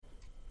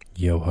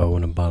Yo-ho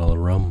and a bottle of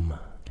rum.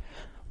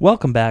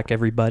 Welcome back,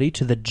 everybody,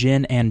 to the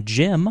Gin and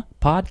Jim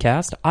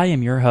podcast. I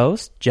am your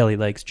host, Jelly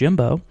Legs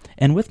Jimbo,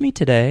 and with me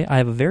today, I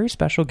have a very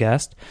special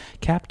guest,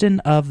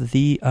 Captain of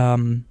the,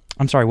 I'm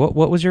sorry,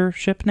 what was your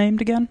ship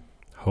named again?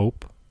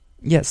 Hope.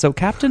 Yeah, so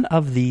Captain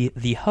of the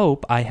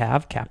Hope, I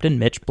have Captain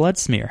Mitch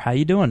Bloodsmear. How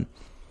you doing?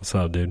 What's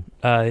up, dude?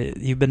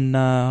 You've been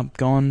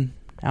going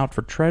out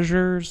for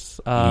treasures?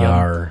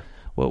 Yar.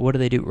 What do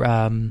they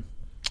do?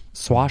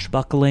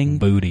 Swashbuckling?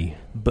 Booty.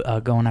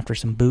 Going after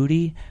some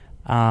booty?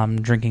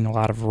 Drinking a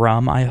lot of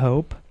rum, I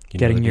hope.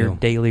 Getting your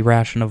daily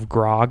ration of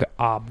grog,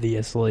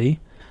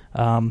 obviously.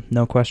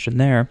 No question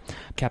there.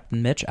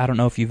 Captain Mitch, I don't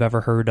know if you've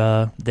ever heard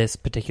this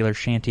particular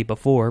shanty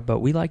before, but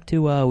we like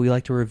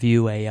to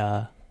review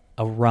a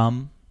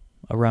rum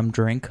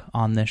drink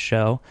on this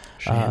show.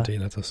 Shanty,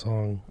 that's a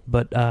song.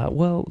 But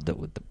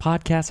the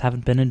podcasts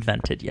haven't been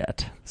invented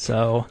yet.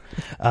 So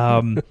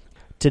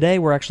today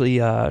we're actually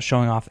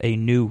showing off a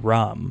new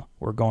rum.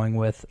 We're going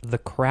with the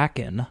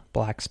Kraken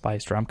Black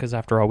Spiced Rum because,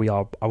 after all,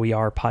 we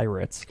are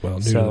pirates. Well,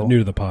 new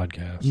to the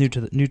podcast.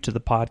 New to the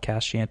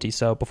podcast shanty.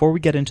 So before we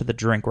get into the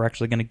drink, we're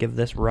actually going to give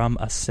this rum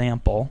a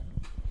sample.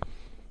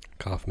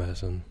 Cough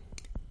medicine.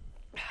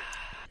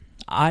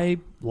 I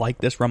like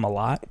this rum a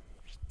lot.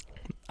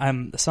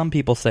 Some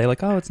people say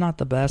like, oh, it's not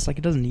the best. Like,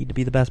 it doesn't need to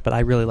be the best, but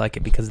I really like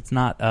it because it's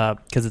not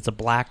because it's a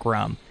black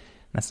rum.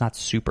 That's not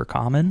super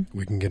common.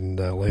 We can get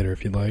into that later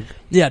if you'd like.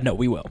 Yeah, no,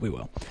 we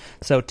will.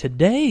 So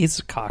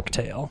today's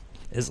cocktail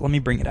is, let me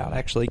bring it out. I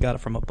actually got it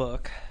from a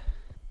book.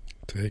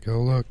 Take a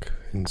look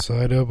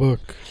inside a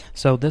book.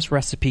 So this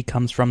recipe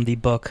comes from the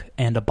book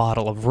And a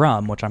Bottle of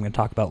Rum, which I'm going to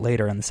talk about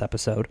later in this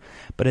episode.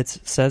 But it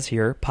says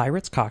here,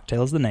 Pirate's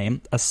Cocktail is the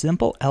name, a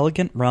simple,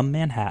 elegant rum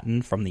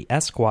Manhattan from the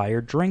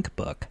Esquire drink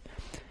book.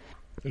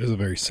 It is a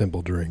very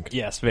simple drink.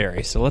 Yes,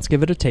 very. So let's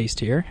give it a taste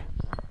here.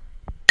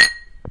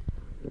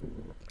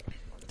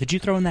 Did you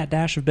throw in that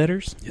dash of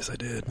bitters? Yes, I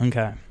did.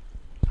 Okay.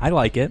 I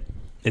like it.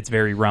 It's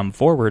very rum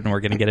forward, and we're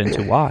going to get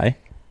into why.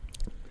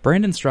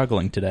 Brandon's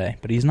struggling today,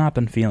 but he's not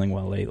been feeling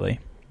well lately.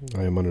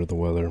 I am under the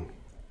weather.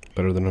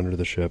 Better than under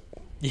the ship.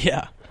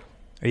 Yeah.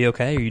 Are you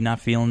okay? Are you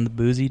not feeling the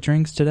boozy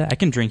drinks today? I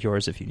can drink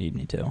yours if you need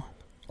me to.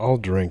 I'll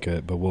drink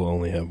it, but we'll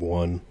only have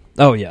one.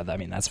 Oh, yeah.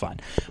 That's fine.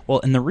 Well,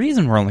 and the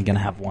reason we're only going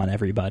to have one,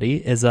 everybody,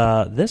 is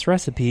this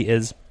recipe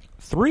is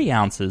 3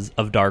 ounces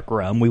of dark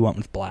rum, we went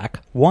with black,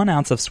 1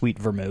 ounce of sweet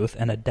vermouth,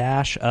 and a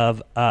dash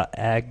of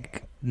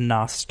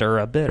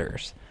Angostura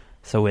bitters.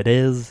 So it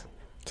is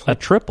a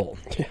triple.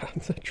 Yeah,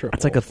 it's a triple.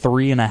 It's like a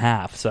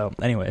 3.5. So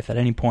anyway, if at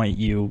any point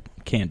you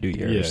can't do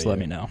yours, let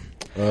me know.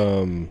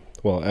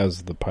 Well,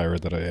 as the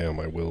pirate that I am,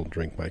 I will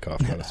drink my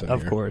cough medicine.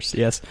 Of course,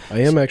 yes. I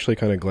am actually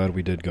kind of glad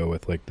we did go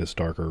with like this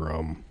darker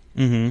rum.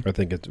 Mm-hmm. I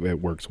think it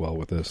works well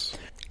with this.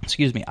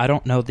 Excuse me, I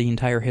don't know the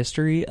entire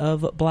history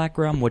of black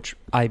rum, which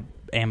I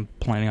am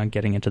planning on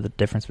getting into the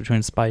difference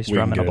between spiced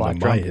rum and a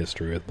black rum. My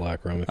history with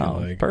black rum, if you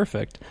like.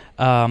 Perfect.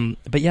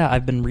 But yeah,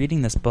 I've been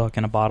reading this book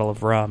and a bottle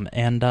of rum,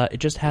 and it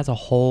just has a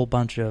whole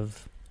bunch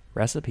of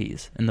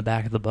recipes in the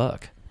back of the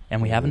book.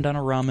 And we haven't done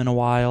a rum in a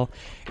while.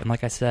 And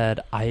like I said,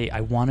 I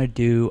want to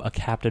do a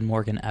Captain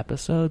Morgan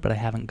episode, but I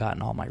haven't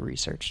gotten all my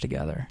research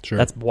together. Sure.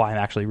 That's why I'm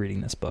actually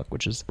reading this book,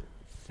 which is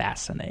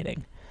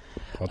fascinating.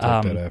 I'll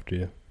take that after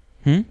you.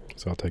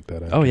 So I'll take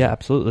that after you. Yeah,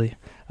 absolutely.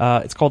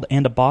 It's called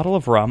And a Bottle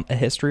of Rum, A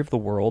History of the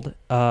World,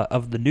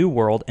 of the New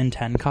World in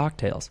 10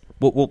 Cocktails.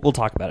 We'll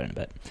talk about it in a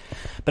bit.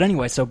 But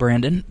anyway, so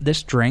Brandon,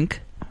 this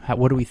drink,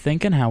 what are we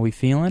thinking? How are we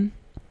feeling?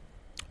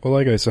 Well,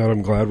 like I said,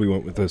 I'm glad we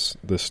went with this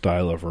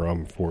style of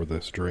rum for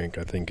this drink.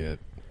 I think it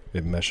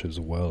meshes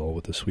well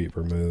with the sweet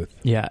vermouth.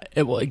 Yeah,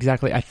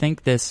 exactly. I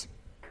think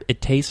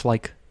it tastes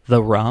like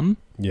the rum,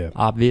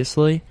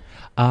 obviously.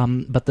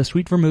 But the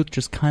sweet vermouth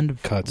just kind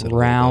of cuts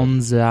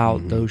rounds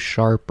out those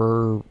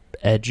sharper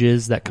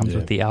edges that comes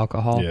with the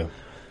alcohol. Yeah.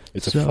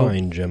 It's a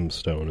fine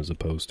gemstone as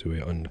opposed to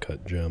an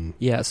uncut gem.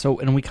 Yeah,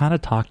 and we kind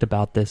of talked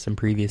about this in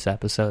previous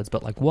episodes,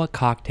 but like what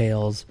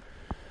cocktails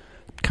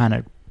kind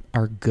of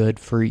are good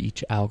for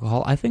each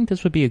alcohol? I think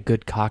this would be a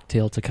good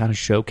cocktail to kind of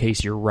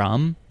showcase your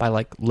rum by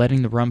like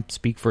letting the rum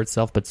speak for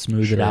itself but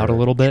smooth it out a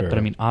little bit. Sure. But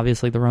I mean,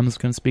 obviously the rum is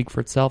going to speak for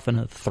itself in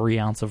a 3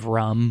 ounce of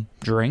rum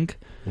drink.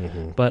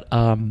 Mm-hmm. But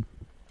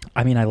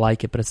I mean, I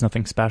like it, but it's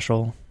nothing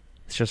special.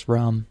 It's just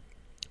rum.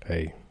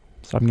 Hey.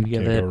 So I'm going to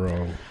give it... Go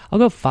wrong. I'll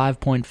go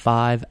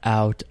 5.5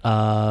 out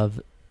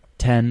of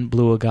 10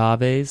 blue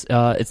agaves.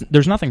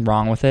 There's nothing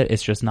wrong with it.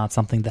 It's just not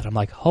something that I'm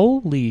like,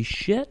 holy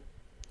shit.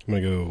 I'm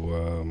going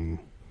to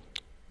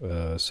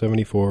go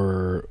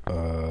 74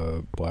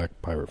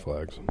 black pirate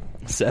flags.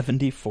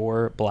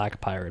 74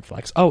 black pirate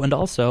flags. Oh, and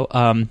also,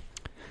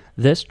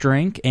 this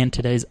drink and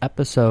today's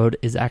episode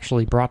is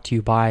actually brought to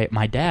you by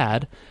my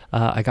dad.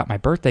 I got my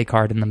birthday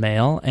card in the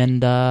mail,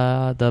 and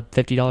the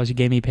 $50 he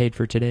gave me paid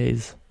for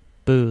today's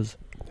booze.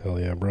 Hell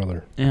yeah,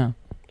 brother. Yeah.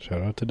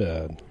 Shout out to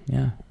Dad.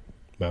 Yeah.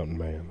 Mountain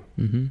man.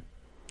 Mm-hmm.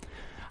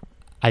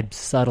 I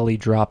subtly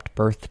dropped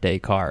birthday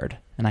card,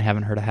 and I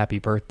haven't heard a happy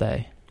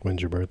birthday.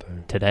 When's your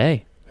birthday?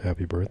 Today.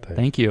 Happy birthday.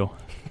 Thank you.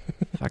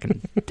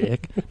 Fucking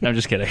dick. No, I'm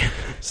just kidding.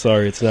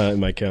 Sorry, it's not in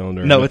my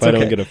calendar. No, if it's I okay.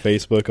 don't get a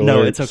Facebook alert,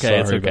 No, it's okay.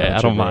 It's sorry okay. about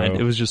I don't you, mind.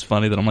 bro. It was just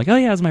funny that I'm like, oh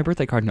yeah, it's my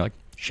birthday card. And you're like,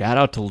 shout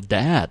out to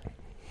Dad.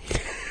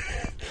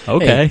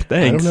 Okay, Hey,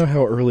 thanks. I don't know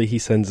how early he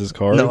sends his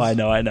cards. No, I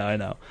know.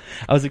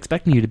 I was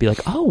expecting you to be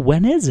like, oh,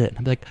 when is it?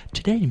 I'd be like,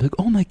 today. And you'd be like,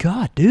 oh my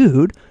God,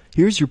 dude,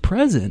 here's your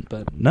present.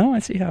 But no, I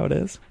see how it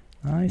is.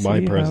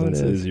 My presence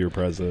is your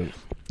present.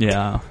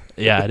 Yeah,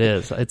 it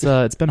is.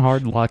 It's been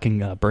hard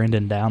locking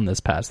Brandon down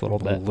this past little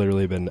bit. I've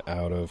literally been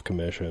out of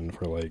commission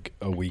for like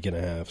a week and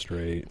a half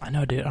straight. I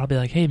know, dude. I'll be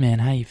like, hey, man,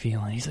 how you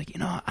feeling? He's like,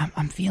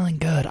 I'm feeling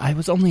good. I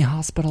was only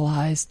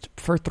hospitalized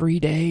for 3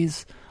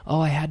 days. Oh,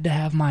 I had to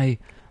have my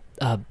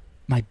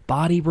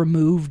body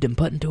removed and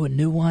put into a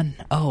new one.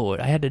 Oh,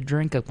 I had to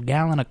drink a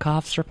gallon of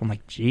cough syrup. I'm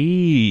like,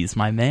 geez,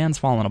 my man's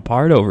falling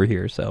apart over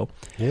here. So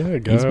Yeah,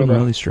 he's been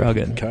really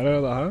struggling. Got out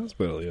of the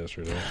hospital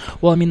yesterday.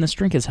 Well, I mean, this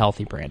drink is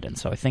healthy, Brandon,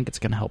 so I think it's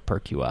going to help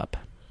perk you up.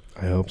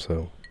 I hope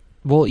so.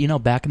 Well,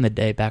 back in the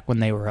day, back when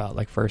they were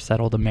like first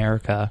settled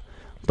America,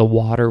 the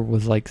water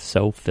was like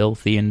so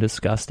filthy and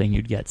disgusting,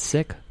 you'd get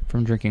sick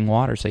from drinking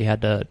water, so you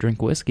had to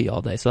drink whiskey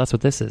all day. So that's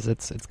what this is.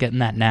 It's getting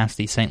that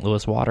nasty St.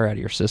 Louis water out of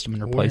your system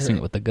and replacing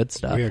it with the good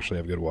stuff. We actually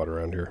have good water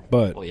around here,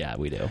 but well, yeah,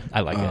 we do.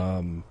 I like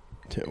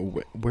it.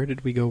 Where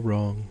did we go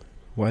wrong?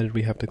 Why did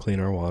we have to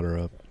clean our water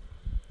up?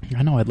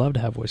 I know. I'd love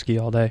to have whiskey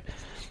all day,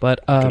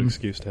 but Good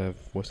excuse to have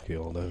whiskey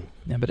all day.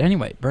 yeah. But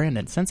anyway,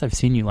 Brandon, since I've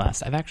seen you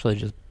last, I've actually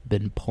just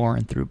been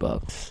pouring through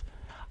books.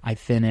 I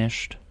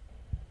finished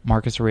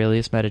Marcus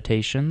Aurelius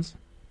Meditations.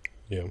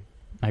 Yeah.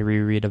 My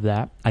reread of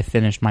that. I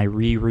finished my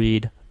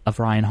reread of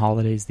Ryan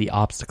Holiday's The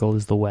Obstacle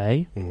is the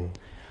Way. Mm-hmm.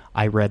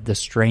 I read The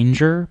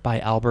Stranger by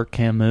Albert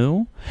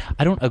Camus.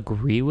 I don't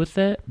agree with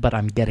it, but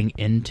I'm getting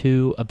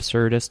into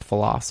absurdist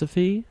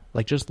philosophy,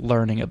 like just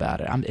learning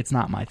about it. It's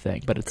not my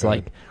thing, but it's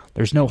like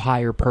there's no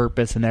higher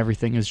purpose and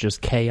everything is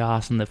just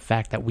chaos, and the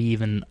fact that we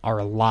even are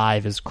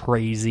alive is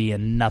crazy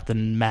and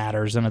nothing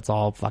matters and it's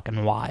all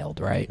fucking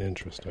wild, right?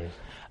 Interesting.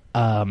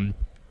 And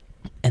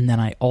then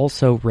I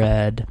also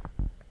read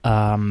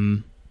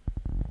the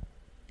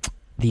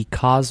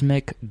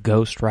Cosmic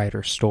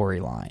Ghostwriter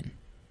storyline.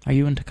 Are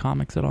you into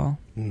comics at all?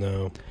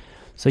 No.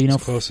 So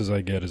as close as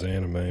I get is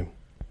anime.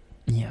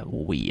 Yeah,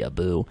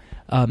 weeaboo.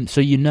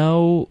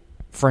 So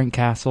Frank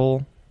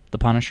Castle, The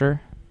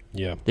Punisher?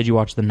 Yeah. Did you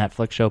watch the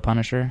Netflix show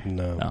Punisher?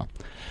 No.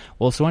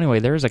 Well, so anyway,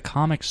 there's a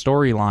comic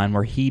storyline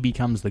where he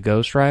becomes the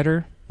Ghost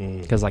Rider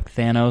because like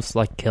Thanos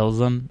like kills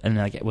him, and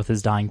like with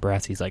his dying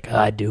breath, he's like,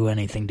 "I'd do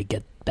anything to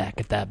get back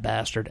at that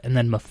bastard." And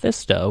then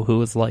Mephisto,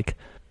 who is like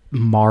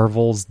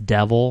Marvel's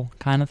devil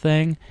kind of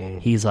thing,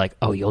 he's like,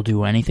 "Oh, you'll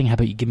do anything? How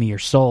about you give me your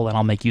soul and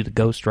I'll make you the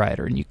Ghost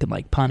Rider and you can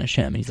like punish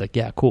him?" And he's like,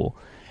 "Yeah, cool."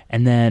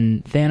 And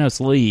then Thanos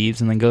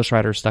leaves, and then Ghost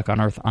Rider's stuck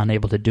on Earth,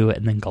 unable to do it.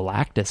 And then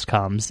Galactus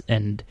comes,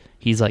 and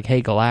he's like,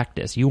 "Hey,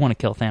 Galactus, you want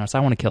to kill Thanos? I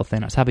want to kill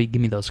Thanos. How about you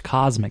give me those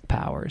cosmic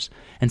powers?"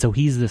 And so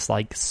he's this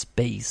like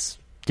space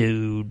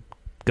dude,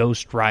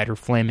 Ghost Rider,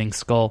 flaming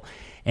skull,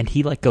 and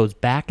he like goes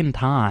back in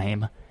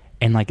time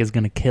and like is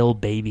gonna kill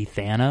baby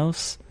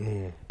Thanos.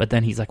 But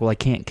then he's like, "Well, I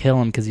can't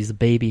kill him because he's a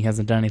baby. He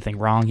hasn't done anything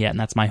wrong yet." And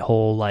that's my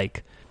whole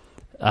like,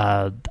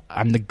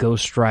 I'm the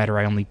Ghost Rider,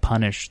 I only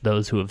punish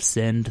those who have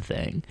sinned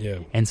thing. Yeah.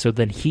 And so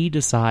then he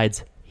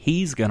decides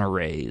he's going to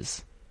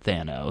raise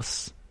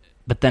Thanos,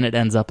 but then it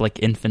ends up like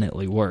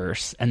infinitely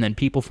worse. And then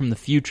people from the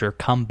future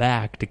come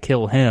back to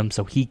kill him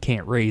so he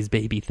can't raise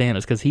baby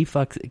Thanos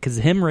because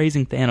him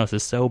raising Thanos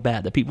is so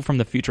bad that people from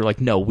the future are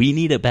like, no, we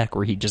need it back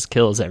where he just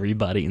kills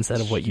everybody instead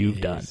of what you've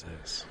done.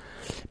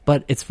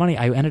 But it's funny,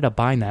 I ended up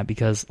buying that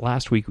because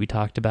last week we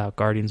talked about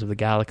Guardians of the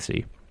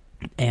Galaxy.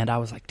 And I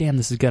was like, damn,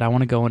 this is good. I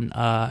want to go and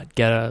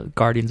get a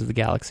Guardians of the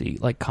Galaxy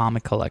like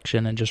comic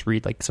collection and just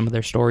read like some of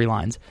their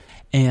storylines.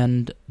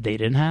 And they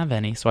didn't have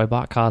any, so I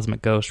bought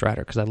Cosmic Ghost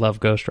Rider because I love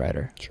Ghost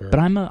Rider. Sure.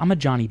 But I'm a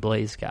Johnny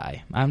Blaze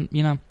guy. But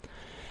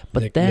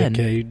Nick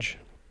Cage.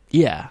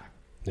 Yeah,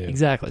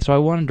 exactly. So I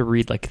wanted to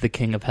read like the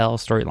King of Hell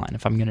storyline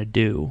if I'm going to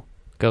do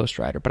Ghost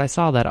Rider. But I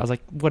saw that, I was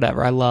like,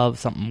 whatever, I love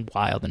something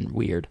wild and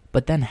weird.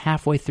 But then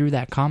halfway through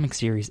that comic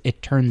series,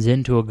 it turns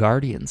into a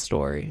Guardian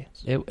story.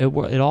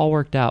 It all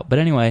worked out. But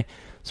anyway,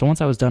 so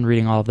once I was done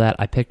reading all of that,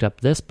 I picked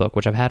up this book,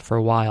 which I've had for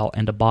a while,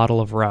 and a bottle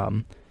of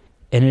rum.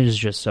 And it is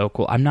just so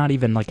cool. I'm not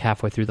even like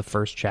halfway through the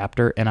first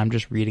chapter, and I'm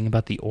just reading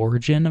about the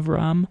origin of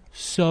rum.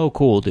 So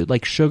cool, dude.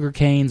 Like sugar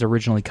canes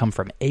originally come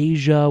from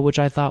Asia, which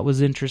I thought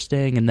was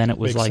interesting. And then it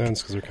was Makes like...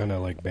 sense because they're kind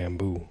of like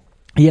bamboo.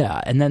 Yeah,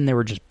 and then they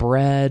were just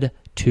bred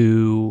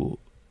to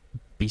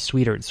be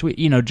sweeter and sweet.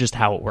 Just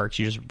how it works.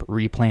 You just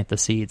replant the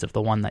seeds of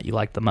the one that you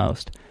like the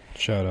most.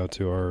 Shout out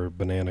to our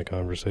banana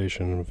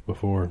conversation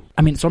before.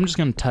 I mean, so I'm just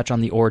going to touch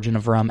on the origin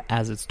of rum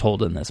as it's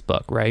told in this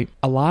book, right?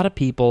 A lot of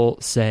people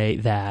say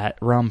that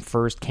rum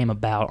first came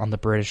about on the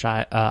British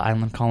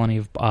island colony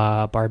of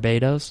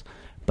Barbados,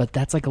 but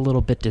that's like a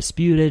little bit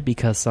disputed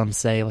because some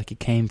say like it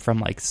came from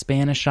like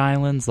Spanish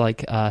islands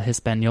like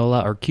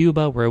Hispaniola or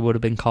Cuba, where it would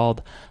have been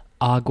called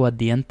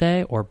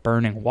aguardiente or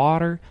burning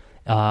water.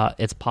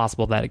 It's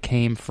possible that it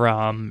came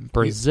from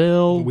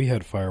Brazil. We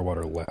had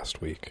firewater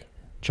last week.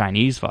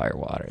 Chinese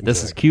firewater.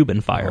 This is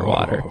Cuban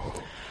firewater.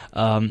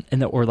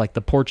 Or like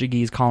the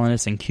Portuguese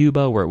colonists in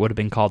Cuba, where it would have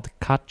been called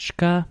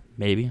Kachka,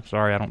 maybe.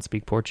 Sorry, I don't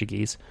speak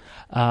Portuguese.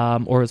 Or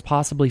it was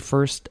possibly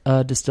first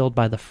distilled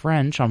by the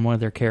French on one of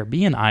their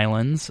Caribbean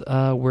islands,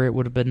 where it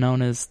would have been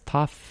known as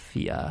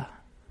Taffy.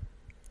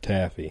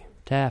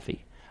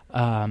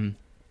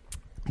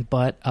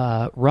 But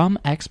rum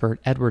expert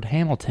Edward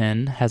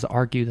Hamilton has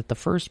argued that the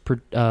first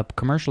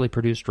commercially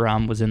produced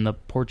rum was in the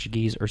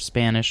Portuguese or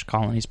Spanish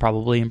colonies,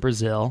 probably in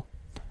Brazil.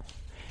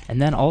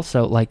 And then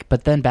also,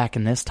 but then back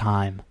in this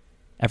time,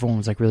 everyone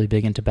was, really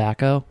big in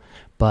tobacco.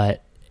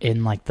 But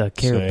in, the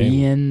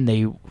Caribbean,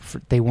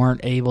 they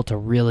weren't able to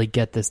really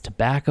get this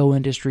tobacco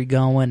industry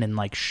going.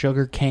 And,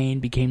 sugar cane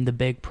became the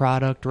big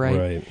product,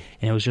 right?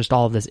 And it was just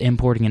all of this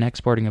importing and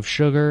exporting of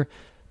sugar.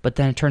 But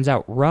then it turns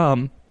out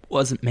rum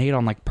wasn't made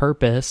on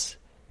purpose.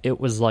 It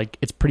was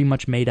it's pretty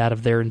much made out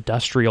of their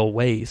industrial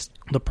waste.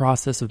 The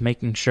process of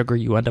making sugar,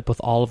 you end up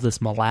with all of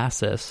this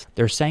molasses.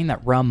 They're saying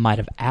that rum might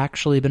have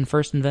actually been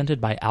first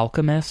invented by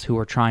alchemists who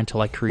were trying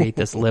to create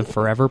this live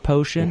forever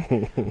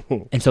potion.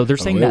 And so they're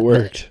saying it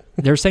worked.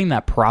 They're saying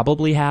that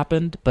probably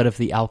happened, but if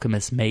the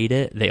alchemists made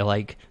it, they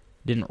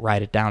didn't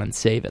write it down and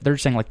save it. They're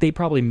saying they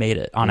probably made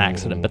it on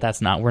accident, but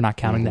we're not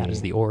counting that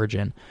as the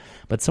origin.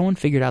 But someone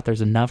figured out there's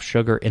enough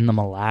sugar in the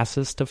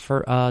molasses to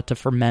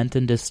ferment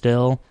and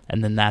distill,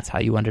 and then that's how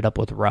you ended up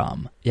with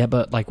rum. Yeah,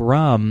 but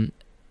rum,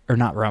 or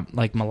not rum,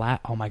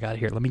 oh my god,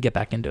 here, let me get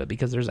back into it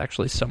because there's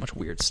actually so much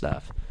weird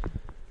stuff.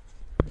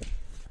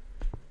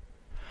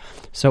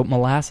 So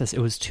molasses, it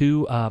was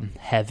too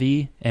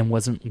heavy and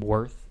wasn't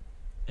worth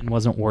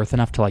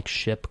enough to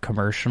ship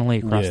commercially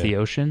across the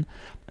ocean.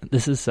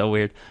 This is so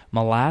weird.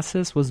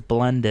 Molasses was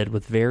blended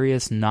with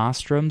various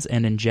nostrums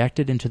and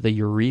injected into the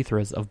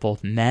urethras of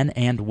both men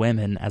and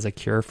women as a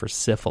cure for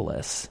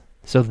syphilis.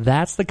 So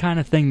that's the kind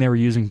of thing they were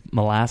using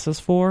molasses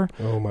for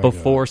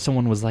before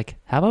someone was like,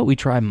 how about we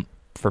try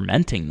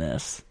fermenting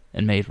this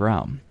and made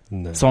rum?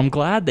 No. So I'm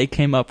glad they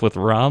came up with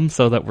rum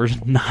so that we're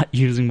not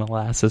using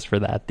molasses for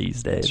that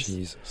these days.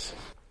 Jesus.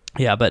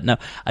 Yeah, but no,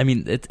 I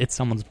mean, it's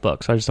someone's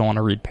book, so I just don't want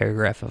to read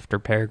paragraph after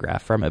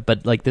paragraph from it.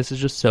 But this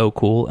is just so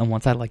cool, and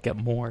once I get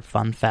more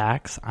fun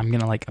facts, I'm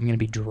gonna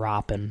be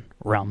dropping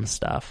rum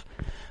stuff.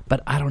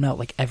 But I don't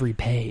know, every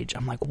page,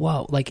 I'm like,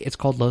 whoa, it's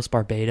called Los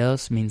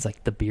Barbados, means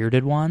the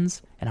bearded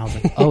ones, and I was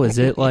like, oh, is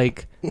it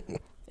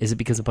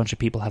because a bunch of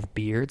people have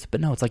beards? But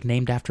no, it's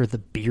named after the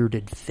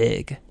bearded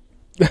fig.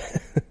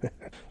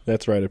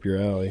 That's right up your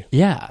alley.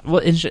 Yeah,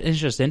 well, it's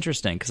just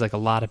interesting because a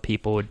lot of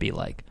people would be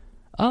like,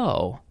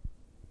 oh,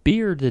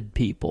 bearded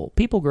people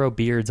grow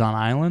beards on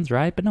islands,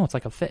 right? But no, it's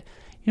a fit.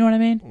 You know what I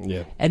mean?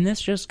 Yeah. And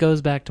this just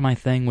goes back to my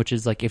thing, which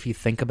is if you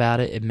think about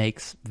it, it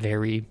makes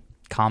very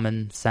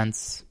common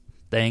sense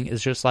thing.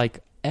 It's just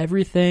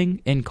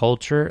everything in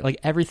culture,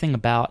 everything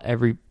about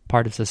every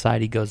part of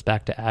society goes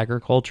back to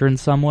agriculture in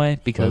some way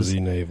because fuzzy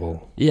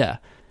navel. Yeah.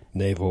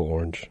 Navel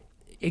orange.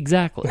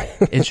 Exactly.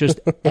 It's just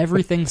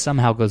everything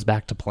somehow goes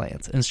back to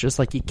plants. And it's just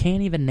you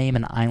can't even name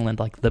an island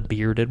like the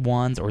bearded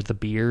ones or the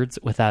beards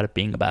without it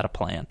being about a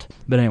plant.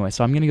 But anyway,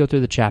 so I'm going to go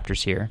through the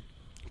chapters here.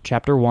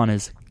 Chapter 1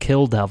 is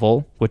Kill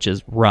Devil, which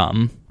is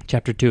rum.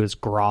 Chapter 2 is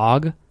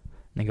Grog. And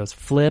it goes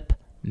Flip,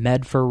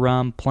 Medford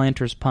rum,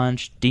 Planter's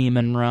Punch,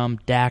 Demon rum,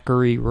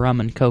 Daiquiri, rum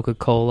and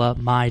Coca-Cola,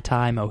 Mai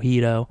Tai,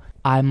 Mojito.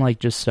 I'm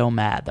just so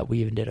mad that we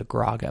even did a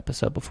grog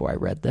episode before I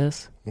read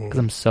this because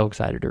I'm so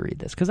excited to read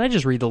this because I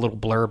just read the little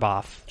blurb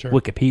off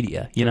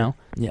Wikipedia, you know?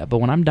 Yeah, but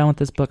when I'm done with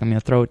this book, I'm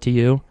going to throw it to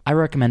you. I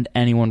recommend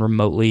anyone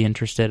remotely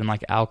interested in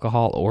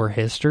alcohol or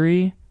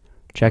history,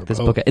 check this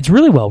book out. It's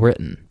really well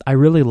written. I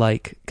really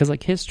because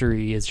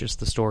history is just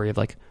the story of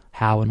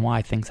how and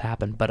why things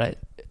happen, but I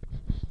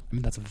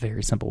mean, that's a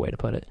very simple way to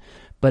put it.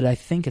 But I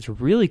think it's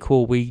really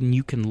cool when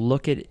you can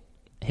look at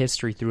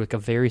history through a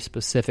very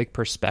specific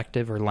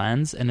perspective or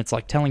lens, and it's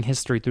telling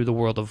history through the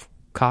world of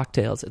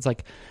cocktails. It's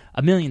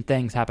a million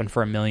things happen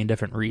for a million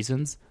different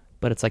reasons,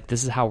 but it's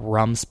this is how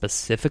rum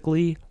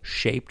specifically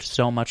shaped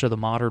so much of the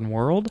modern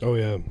world. Oh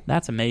yeah,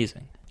 that's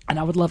amazing. And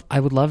I would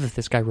love if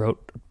this guy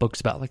wrote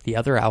books about the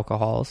other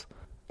alcohols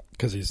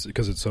because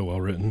it's so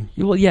well written.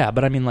 Well, yeah,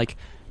 but I mean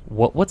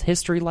what's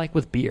history like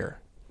with beer?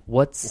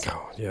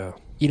 Yeah,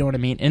 you know what I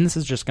mean? And this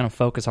is just going to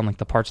focus on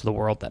the parts of the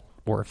world that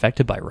were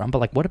affected by rum,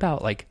 but what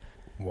about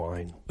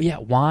wine? Yeah,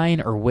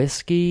 wine or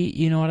whiskey,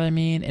 you know what I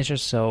mean? It's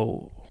just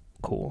so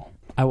cool.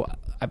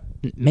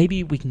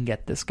 Maybe we can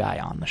get this guy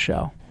on the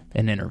show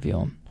and interview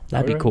him.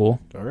 That'd be cool.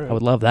 All right. I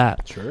would love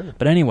that. Sure.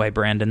 But anyway,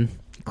 Brandon,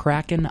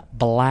 Kraken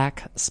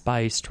Black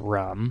Spiced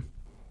Rum.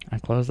 I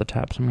closed the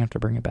tab, so I'm going to have to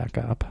bring it back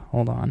up.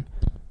 Hold on.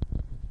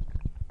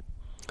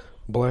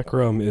 Black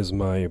rum is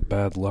my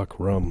bad luck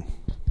rum.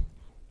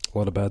 A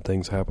lot of bad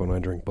things happen when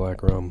I drink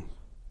black rum.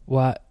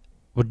 What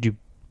would you...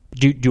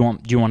 Do you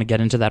want to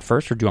get into that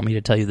first, or do you want me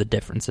to tell you the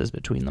differences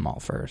between them all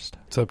first?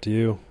 It's up to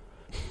you.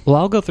 Well,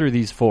 I'll go through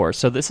these 4.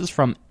 So this is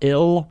from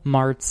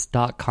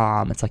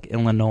illmarts.com. It's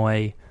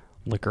Illinois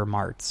Liquor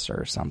Marts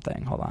or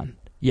something. Hold on.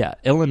 Yeah,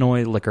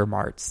 Illinois Liquor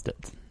Marts.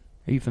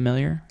 Are you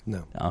familiar?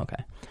 No. Oh,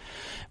 okay.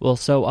 Well,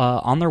 so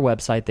on their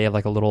website, they have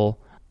like a little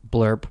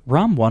blurb,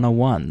 Rum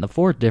 101, the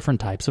 4 different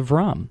types of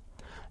rum.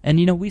 And,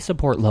 you know, we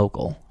support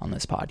local on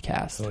this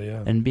podcast. Oh,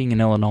 yeah. And being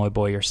an Illinois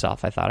boy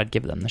yourself, I thought I'd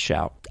give them the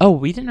shout. Oh,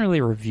 we didn't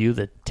really review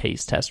the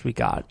taste test we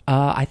got.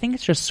 I think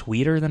it's just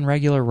sweeter than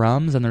regular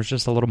rums, and there's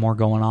just a little more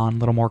going on, a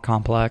little more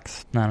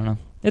complex. I don't know.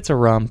 It's a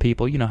rum,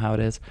 people. You know how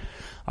it is.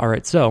 All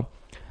right, so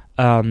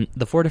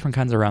the 4 different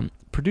kinds of rum.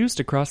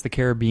 Produced across the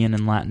Caribbean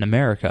and Latin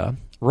America,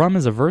 rum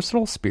is a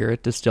versatile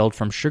spirit distilled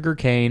from sugar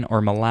cane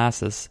or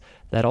molasses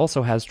that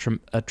also has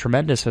a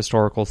tremendous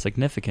historical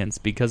significance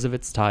because of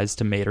its ties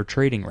to Mader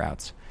trading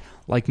routes.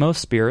 Like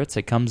most spirits,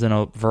 it comes in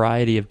a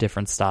variety of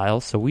different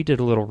styles, so we did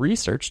a little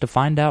research to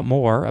find out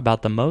more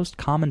about the most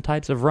common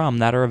types of rum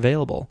that are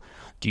available.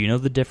 Do you know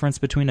the difference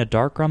between a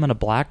dark rum and a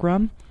black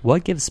rum?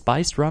 What gives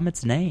spiced rum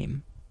its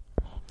name?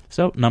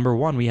 So, number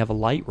 1, we have a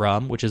light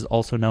rum, which is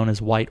also known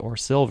as white or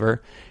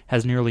silver,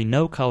 has nearly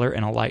no color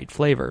and a light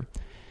flavor.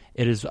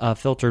 It is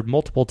filtered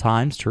multiple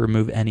times to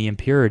remove any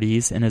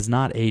impurities and is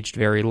not aged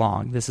very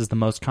long. This is the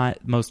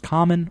most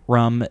common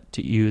rum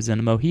to use in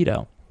a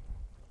mojito.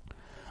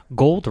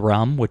 Gold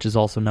rum, which is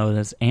also known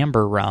as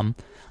amber rum,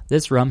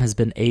 this rum has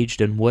been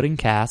aged in wooden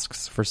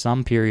casks for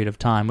some period of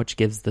time, which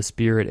gives the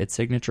spirit its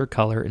signature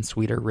color and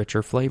sweeter,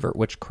 richer flavor,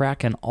 which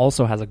Kraken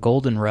also has a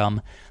golden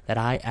rum that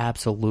I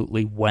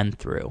absolutely went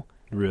through.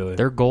 Really?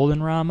 Their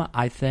golden rum,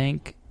 I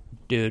think,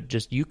 dude,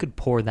 just you could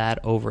pour that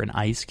over an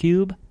ice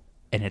cube,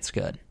 and it's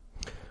good.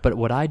 But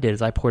what I did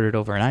is I poured it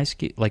over an ice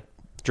cube, like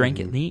drank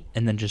it neat,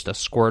 and then just a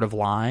squirt of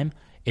lime,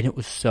 and it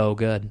was so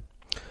good.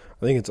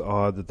 I think it's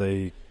odd that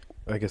they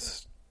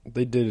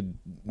did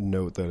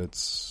note that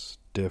it's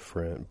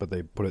different, but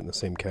they put it in the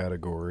same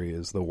category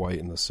as the white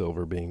and the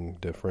silver being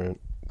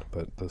different,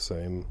 but the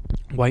same.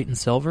 White and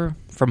silver?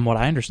 From what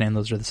I understand,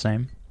 those are the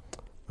same.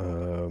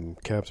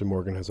 Captain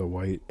Morgan has a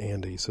white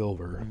and a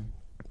silver.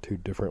 2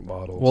 different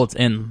bottles. Well, it's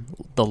in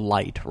the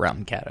light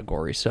rum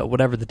category, so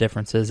whatever the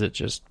difference is,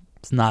 it's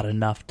not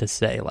enough to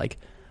say, like,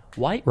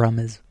 white rum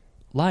is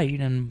light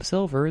and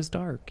silver is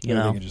dark, you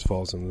know? I think it just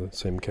falls in the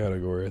same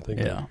category. I think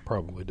it's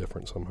probably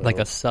different somehow. Like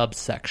a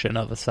subsection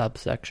of a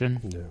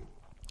subsection. Yeah.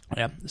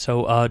 Yeah.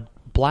 So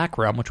black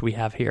rum, which we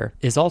have here,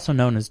 is also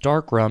known as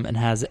dark rum and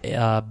has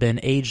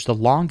been aged the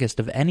longest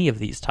of any of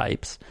these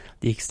types.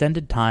 The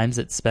extended times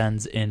it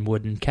spends in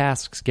wooden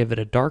casks give it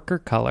a darker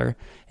color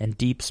and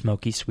deep,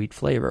 smoky, sweet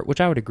flavor,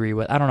 which I would agree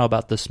with. I don't know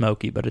about the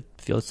smoky, but it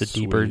feels a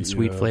deeper and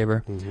sweet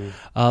flavor.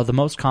 Mm-hmm. The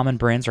most common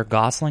brands are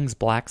Gosling's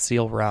Black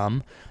Seal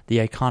Rum, the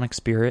iconic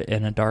spirit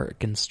in a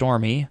dark and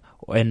stormy,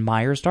 and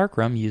Myers Dark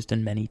Rum used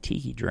in many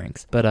tiki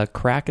drinks. But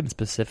Kraken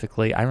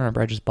specifically, I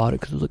remember I just bought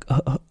it because it was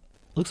like,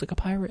 looks like a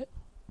pirate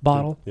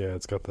bottle. Yeah,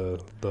 it's got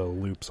the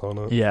loops on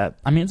it. Yeah,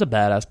 I mean, it's a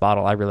badass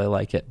bottle. I really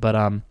like it. But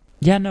I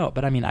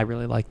mean, I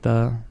really like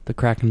the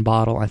Kraken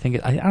bottle. I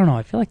think I don't know.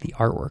 I feel like the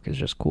artwork is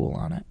just cool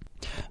on it.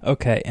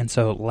 Okay, and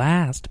so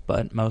last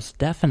but most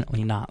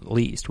definitely not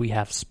least, we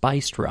have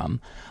spiced rum.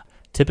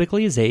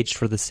 Typically is aged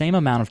for the same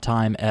amount of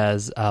time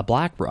as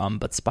black rum,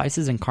 but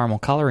spices and caramel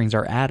colorings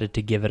are added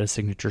to give it a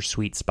signature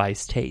sweet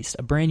spice taste.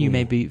 A brand you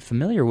may be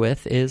familiar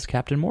with is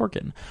Captain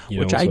Morgan,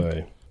 which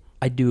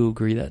I do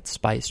agree that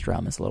spiced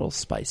rum is a little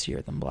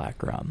spicier than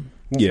black rum.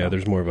 Yeah,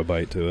 there's more of a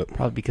bite to it.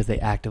 Probably because they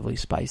actively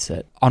spice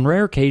it. On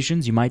rare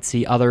occasions, you might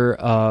see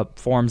other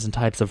forms and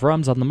types of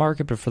rums on the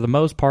market, but for the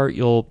most part,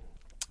 you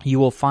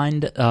will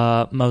find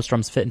most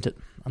rums fit into...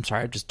 I'm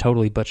sorry, I just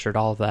totally butchered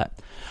all of that.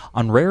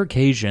 On rare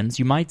occasions,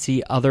 you might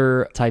see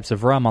other types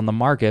of rum on the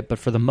market, but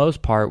for the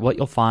most part, what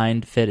you'll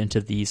find fit into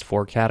these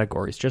 4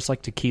 categories. Just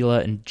like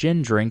tequila and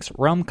gin drinks,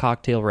 rum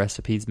cocktail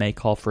recipes may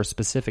call for a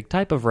specific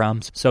type of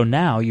rums, so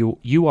now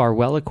you are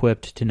well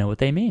equipped to know what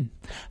they mean.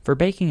 For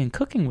baking and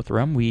cooking with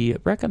rum, we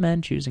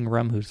recommend choosing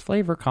rum whose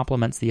flavor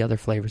complements the other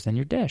flavors in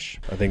your dish.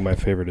 I think my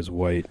favorite is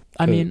white.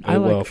 I mean, I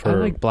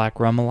like black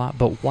rum a lot,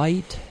 but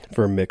white...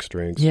 For mixed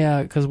drinks.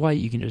 Yeah, because white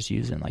you can just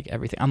use in like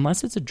everything.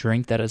 Unless it's a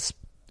drink that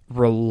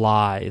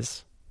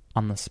relies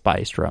on the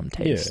spiced rum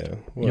taste. Yeah.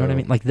 You know what I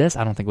mean? Like this,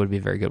 I don't think would be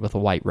very good with a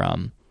white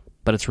rum,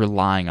 but it's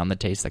relying on the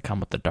taste that come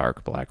with the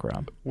dark black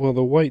rum. Well,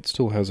 the white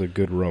still has a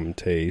good rum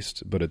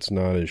taste, but it's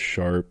not as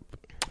sharp.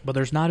 But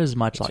there's not as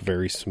much it's like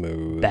very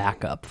smooth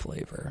backup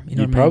flavor. You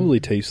know You'd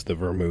probably taste the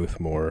vermouth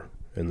more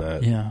in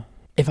that. Yeah.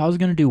 If I was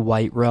going to do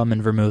white rum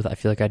and vermouth, I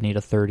feel like I'd need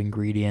a third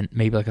ingredient,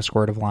 maybe like a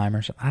squirt of lime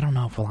or something. I don't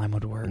know if a lime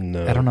would work.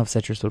 No. I don't know if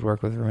citrus would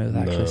work with vermouth,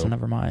 actually, so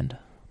never mind.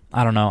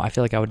 I don't know. I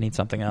feel like I would need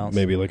something else.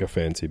 Maybe like a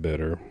fancy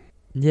bitter.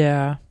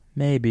 Yeah,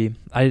 maybe.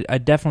 I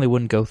definitely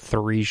wouldn't go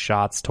 3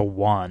 shots to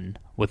 1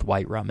 with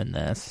white rum in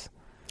this.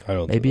 I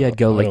don't Maybe I'd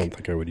go like... I don't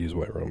think I would use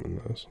white rum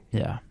in this.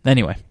 Yeah.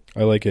 Anyway.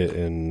 I like it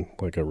in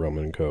like a rum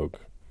and Coke.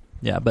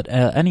 Yeah, but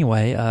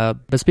anyway,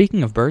 but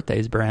speaking of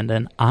birthdays,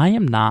 Brandon, I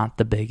am not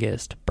the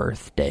biggest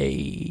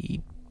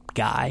birthday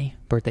guy.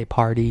 Birthday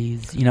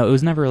parties. You know, it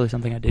was never really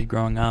something I did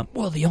growing up.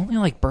 Well, the only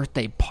like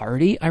birthday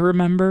party I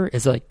remember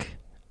is like,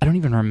 I don't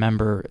even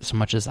remember so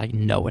much as I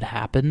know it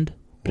happened.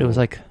 But it was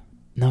like,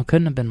 no, it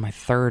couldn't have been my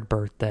 3rd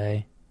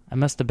birthday. I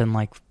must have been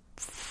like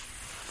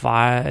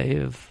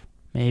 5,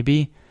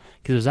 maybe,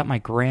 because it was at my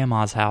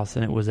grandma's house,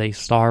 and it was a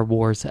Star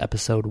Wars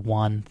Episode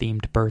 1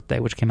 themed birthday,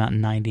 which came out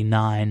in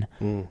 99.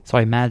 So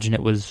I imagine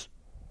it was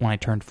when I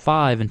turned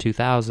 5 in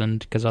 2000,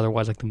 because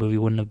otherwise, like, the movie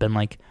wouldn't have been,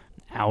 like,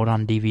 out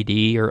on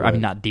DVD, or, right. I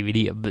mean, not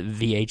DVD, but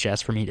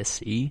VHS for me to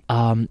see.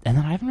 And then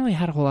I haven't really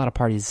had a whole lot of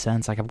parties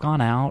since. Like, I've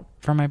gone out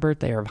for my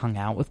birthday, or I've hung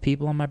out with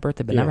people on my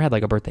birthday, but never had,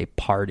 like, a birthday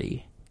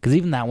party. Because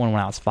even that one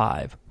when I was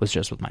 5 was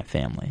just with my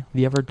family. Have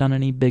you ever done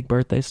any big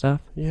birthday stuff?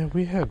 Yeah,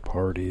 we had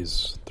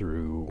parties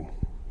through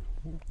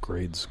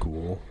grade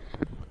school.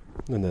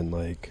 And then,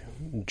 like,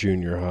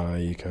 junior high,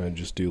 you kind of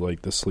just do,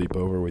 like, the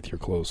sleepover with your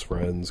close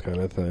friends kind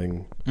of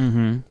thing.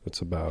 Mm-hmm. That's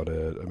about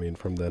it. I mean,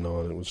 from then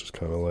on, it was just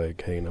kind of like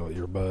hanging out with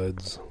your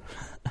buds.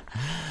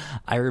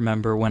 I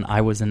remember when I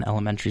was in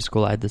elementary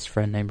school, I had this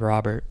friend named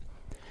Robert.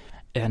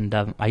 And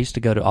I used to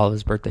go to all of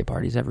his birthday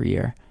parties every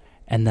year.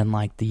 And then,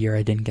 like, the year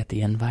I didn't get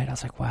the invite, I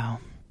was like, wow,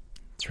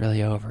 it's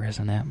really over,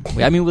 isn't it?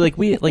 I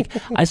mean,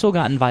 I still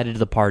got invited to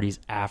the parties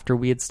after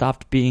we had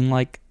stopped being,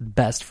 like,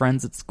 best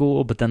friends at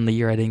school. But then the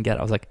year I didn't get it,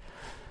 I was like,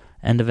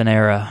 end of an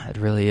era. It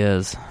really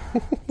is.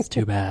 It's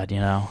too bad, you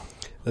know?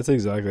 That's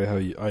exactly how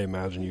I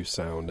imagine you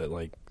sound at,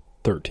 like,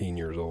 13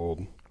 years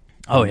old.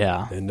 Oh,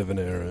 yeah. End of an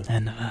era.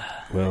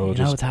 Well, you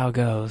know, it's how it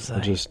goes. I'll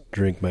just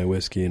drink my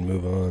whiskey and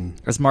move on.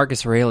 As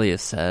Marcus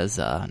Aurelius says,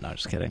 no,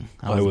 just kidding.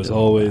 I was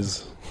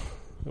always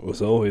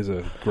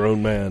a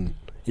grown man,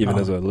 even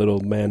as a little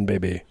man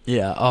baby.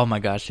 Yeah. Oh my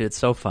gosh, dude, it's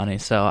so funny.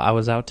 So I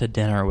was out to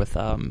dinner with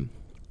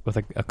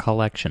a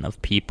collection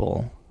of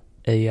people.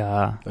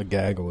 A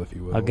gaggle, if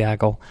you will. A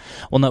gaggle.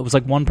 Well, no, it was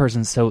like one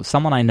person. So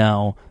someone I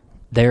know,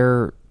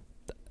 their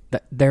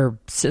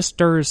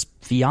sister's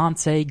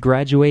fiance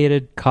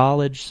graduated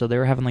college, so they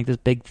were having like this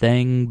big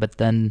thing. But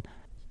then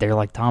they're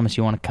like, Thomas,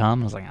 you want to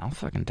come? I was like, I'll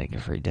fucking take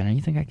your free dinner.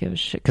 You think I give a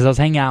shit? Because I was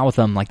hanging out with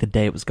them like the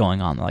day it was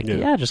going on. They're like,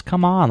 yeah, just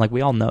come on. Like,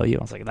 we all know you.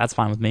 I was like, that's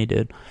fine with me,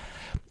 dude.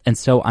 And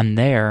so I'm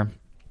there,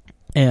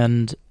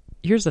 and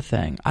here's the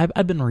thing.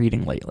 I've been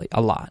reading lately a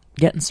lot,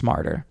 getting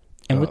smarter.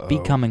 And with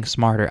becoming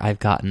smarter, I've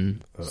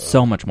gotten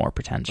so much more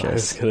pretentious. I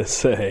was going to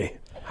say,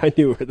 I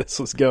knew where this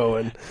was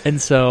going.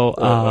 And so,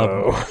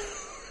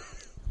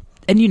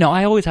 and you know,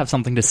 I always have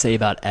something to say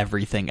about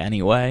everything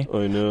anyway.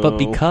 I know. But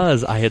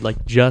because I had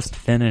like just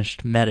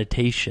finished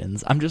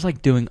Meditations, I'm just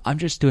doing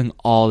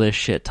all this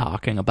shit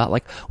talking about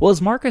like, well,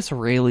 as Marcus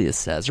Aurelius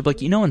says, or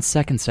like, you know, in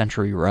 2nd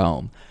century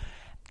Rome.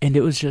 And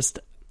it was just,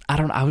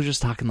 I was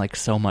just talking like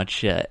so much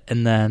shit.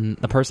 And then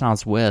the person I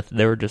was with,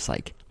 they were just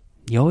like,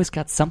 you always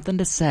got something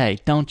to say,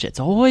 don't you? It's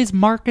always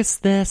Marcus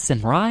this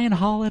and Ryan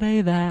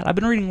Holiday that. I've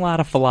been reading a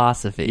lot of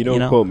philosophy. You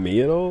don't quote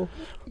me at all?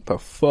 What the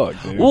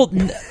fuck, dude? Well,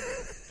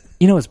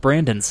 you know, as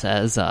Brandon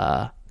says,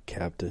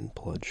 Captain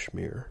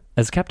Bludschmeer.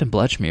 As Captain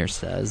Bludschmeer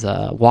says,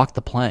 walk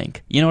the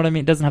plank. You know what I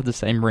mean? It doesn't have the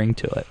same ring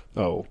to it.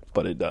 Oh,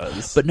 but it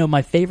does. But no,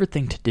 my favorite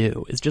thing to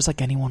do is just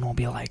like anyone will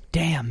be like,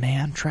 damn,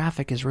 man,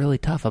 traffic is really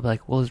tough. I'll be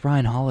like, well, as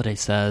Ryan Holiday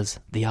says,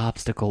 the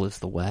obstacle is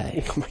the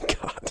way. Oh, my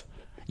God.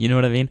 You know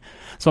what I mean?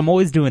 So I'm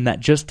always doing that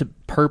just to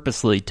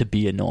purposely to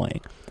be annoying.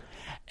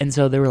 And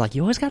so they were like,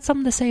 you always got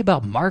something to say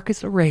about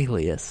Marcus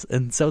Aurelius.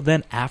 And so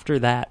then after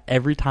that,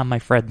 every time my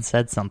friend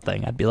said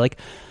something, I'd be like,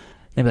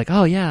 they'd be like,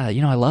 oh, yeah,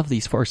 you know, I love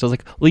these forks. I was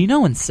like, well, you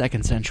know, in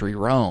 2nd century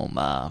Rome,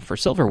 for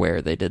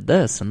silverware, they did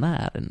this and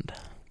that. And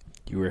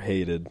you were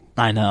hated.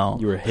 I know.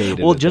 You were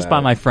hated. Well, just by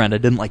my friend. I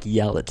didn't, like,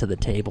 yell it to the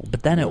table.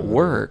 But then at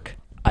work,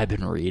 I've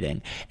been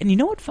reading. And you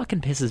know what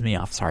fucking pisses me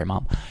off? Sorry,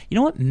 Mom. You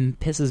know what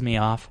pisses me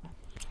off?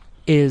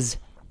 Is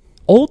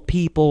old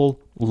people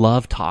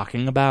love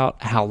talking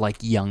about how, like,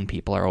 young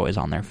people are always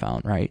on their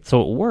phone, right?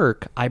 So at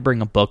work, I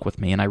bring a book with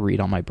me and I read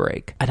on my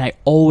break. And I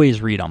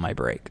always read on my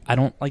break. I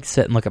don't, like,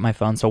 sit and look at my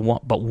phone.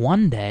 But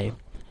one day,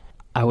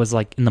 I was,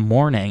 like, in the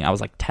morning, I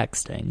was, like,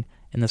 texting.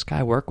 And this guy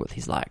I work with,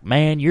 he's like,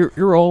 man,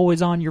 you're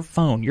always on your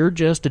phone. You're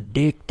just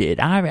addicted.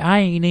 I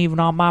ain't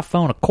even on my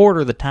phone a quarter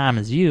of the time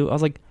as you. I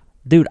was like,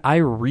 dude, I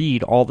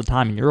read all the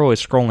time, and you're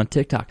always scrolling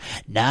TikTok.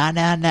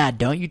 Nah,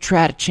 don't you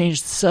try to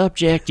change the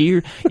subject.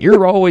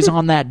 You're always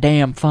on that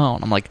damn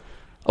phone. I'm like,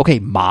 okay,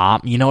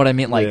 Mom, you know what I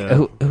mean?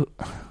 Like,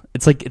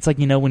 it's like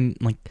you know when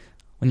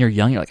you're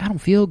young, you're like, I don't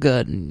feel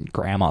good, and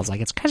Grandma's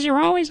like, it's because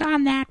you're always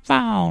on that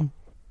phone.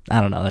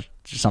 I don't know. That's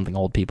just something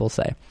old people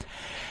say.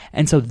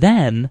 And so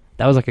then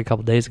that was like a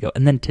couple days ago,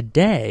 and then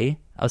today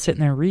I was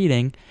sitting there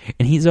reading,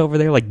 and he's over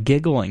there, like,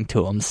 giggling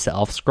to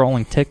himself,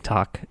 scrolling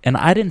TikTok. And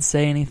I didn't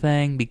say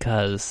anything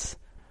because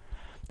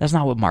that's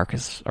not what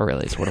Marcus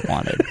Aurelius would have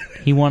wanted.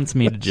 He wants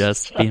me to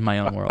just be in my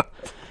own world.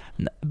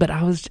 But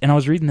I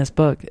was reading this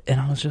book,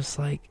 and I was just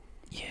like,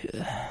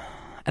 yeah.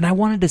 And I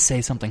wanted to say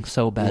something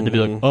so bad to be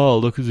like, oh,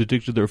 look who's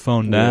addicted to their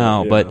phone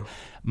now. Yeah. But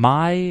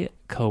my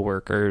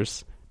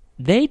coworkers,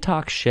 they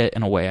talk shit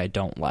in a way I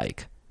don't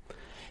like.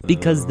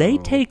 Because they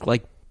take,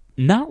 like,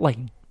 not like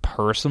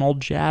personal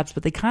jabs,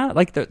 but they kind of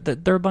like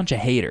they're a bunch of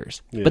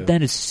haters. Yeah. But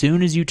then as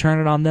soon as you turn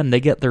it on them, they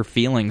get their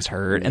feelings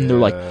hurt, and they're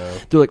like,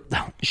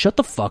 shut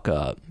the fuck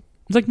up.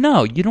 It's like,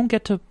 no, you don't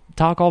get to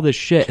talk all this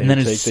shit, and then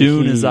as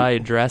soon as I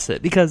address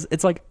it, because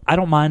it's like, I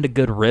don't mind a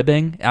good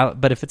ribbing,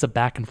 but if it's a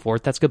back and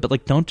forth, that's good. But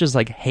like, don't just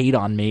like hate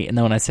on me, and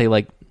then when I say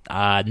like,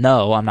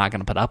 no, I'm not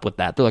going to put up with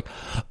that, they're like,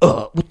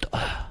 what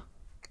the?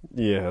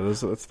 Yeah,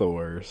 that's the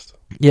worst.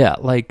 Yeah,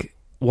 like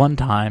one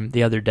time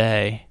the other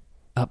day,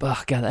 oh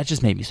god, that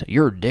just made me so.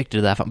 You're addicted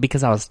to that phone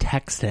because I was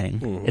texting.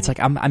 Mm-hmm. It's like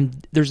I'm.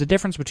 There's a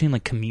difference between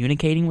like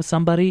communicating with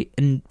somebody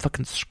and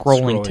fucking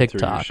scrolling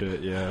TikTok. Through your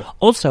shit, yeah.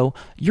 Also,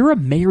 you're a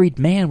married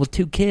man with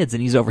 2 kids,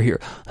 and he's over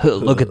here.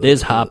 Look at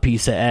this hot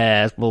piece of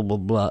ass. Blah blah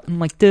blah. I'm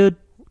like, dude,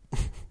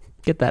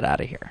 get that out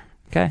of here.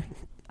 Okay.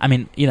 I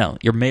mean, you know,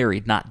 you're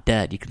married, not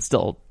dead. You can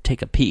still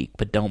take a peek,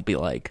 but don't be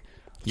like.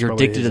 You're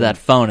addicted to that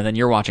phone, and then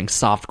you're watching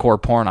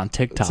softcore porn on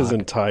TikTok. His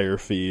entire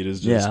feed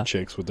is just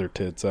chicks with their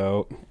tits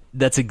out.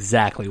 That's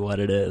exactly what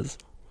it is.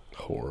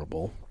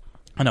 Horrible.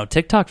 I know,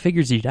 TikTok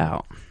figures you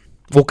out.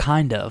 Well,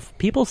 kind of.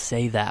 People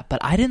say that, but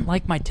I didn't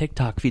like my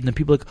TikTok feed, and then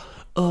people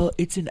are like,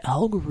 it's an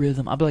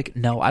algorithm. I'll be like,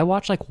 no, I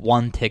watch like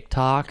one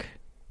TikTok,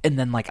 and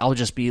then like I'll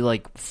just be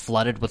like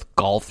flooded with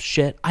golf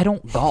shit. I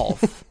don't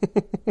golf.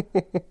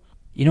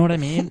 You know what I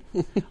mean?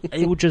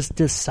 It would just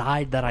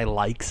decide that I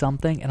like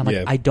something, and I'm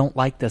like, I don't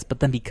like this. But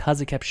then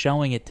because it kept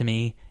showing it to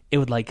me, it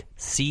would like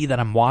see that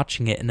I'm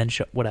watching it and then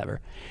show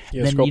whatever.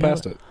 Yeah, then, scroll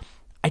past it.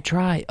 I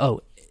try.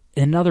 Oh,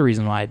 another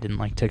reason why I didn't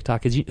like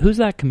TikTok is who's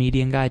that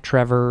comedian guy?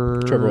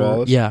 Trevor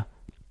Wallace? Yeah.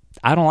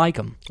 I don't like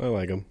him. I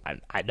like him.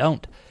 I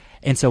don't.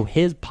 And so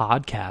his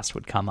podcast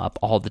would come up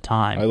all the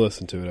time. I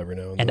listen to it every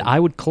now and then. And I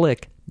would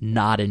click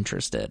not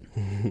interested.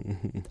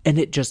 And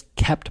it just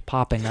kept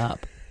popping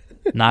up.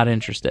 Not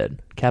interested.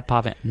 Kept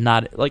popping.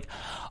 Not like,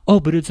 oh,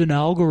 but it's an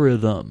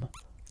algorithm.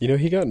 You know,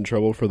 he got in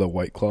trouble for the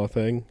White Claw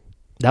thing.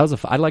 That was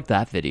I like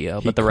that video,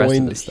 but the rest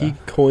of the stuff. He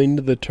coined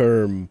the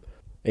term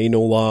 "ain't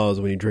no laws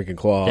when you drinking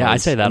claws." Yeah, I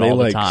say that all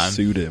the time. They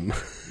sued him.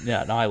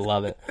 Yeah, no, I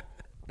love it.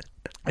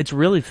 It's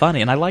really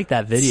funny, and I like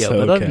that video. So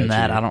but other catchy. than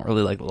that, I don't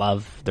really like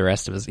love the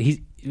rest of his.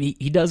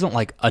 He doesn't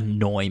like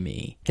annoy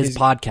me. His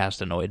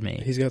podcast annoyed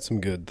me. He's got some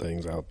good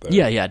things out there.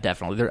 Yeah,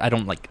 definitely. I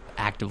don't like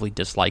actively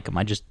dislike him.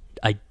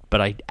 But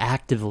I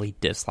actively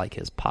dislike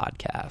his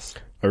podcast.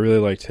 I really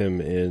liked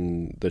him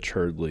in the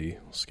Churdley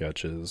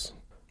sketches,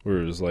 where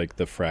it was like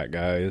the frat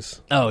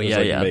guys. Oh,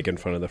 yeah. Making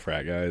fun of the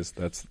frat guys.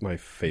 That's my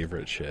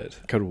favorite shit.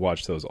 I could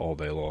watch those all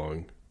day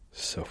long.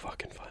 So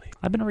fucking funny.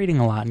 I've been reading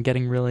a lot and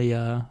getting really,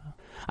 I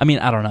mean,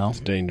 I don't know. It's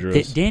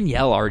dangerous.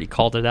 Danielle already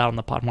called it out on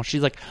the podcast.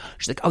 She's like,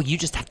 oh, you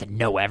just have to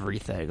know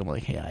everything. I'm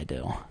like, yeah, I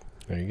do.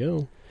 There you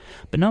go.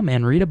 But no,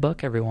 man, read a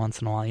book every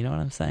once in a while. You know what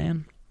I'm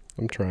saying?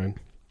 I'm trying.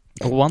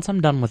 Once I'm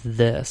done with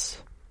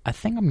this, I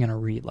think I'm going to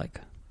read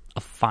like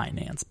a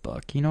finance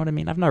book. You know what I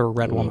mean? I've never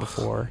read one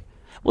before.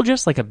 Well,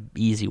 just like an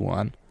easy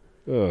one.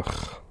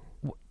 Ugh.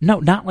 No,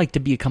 not like to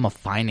become a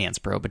finance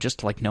bro, but just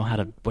to like know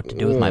what to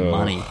do with my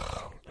money.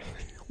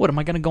 What, am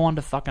I going to go on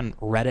to fucking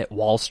Reddit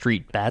Wall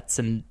Street Bets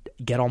and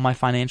get all my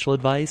financial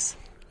advice?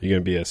 You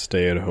going to be a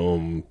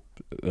stay-at-home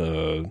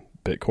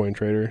Bitcoin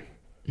trader?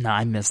 No,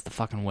 I missed the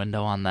fucking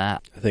window on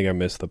that. I think I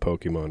missed the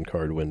Pokemon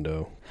card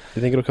window.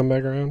 You think it'll come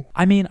back around?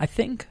 I mean, I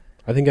think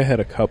I had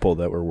a couple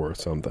that were worth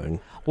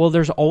something. Well,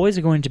 there's always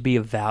going to be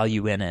a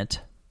value in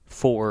it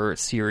for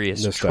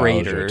serious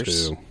Nostalgia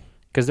traders.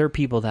 Because there are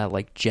people that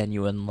like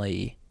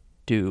genuinely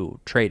do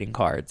trading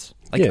cards.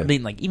 Like, yeah. I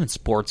mean, like even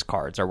sports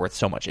cards are worth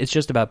so much. It's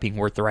just about being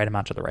worth the right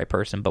amount to the right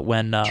person. But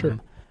when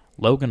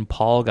Logan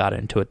Paul got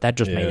into it, that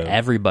just made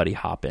everybody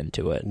hop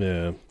into it.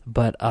 Yeah.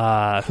 But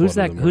who's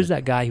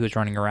that guy he was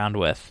running around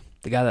with?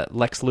 The guy that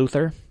Lex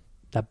Luthor,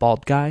 that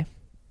bald guy,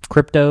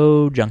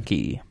 crypto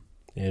junkie,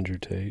 Andrew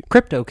Tate,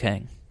 Crypto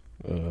King.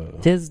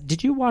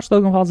 Did you watch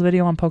Logan Paul's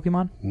video on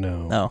Pokemon?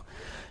 No.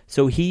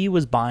 So he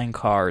was buying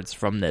cards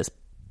from this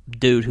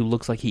dude who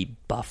looks like he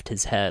buffed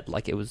his head.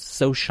 Like it was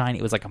so shiny.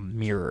 It was like a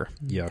mirror.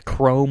 Yuck.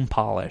 Chrome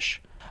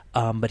polish.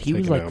 But he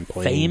was like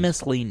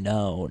famously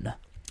known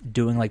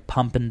doing like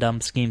pump and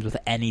dump schemes with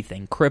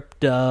anything.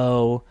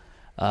 Crypto,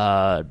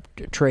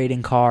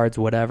 trading cards,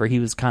 whatever. He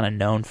was kind of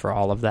known for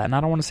all of that. And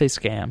I don't want to say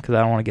scam because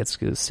I don't want to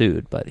get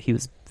sued, but he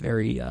was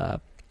very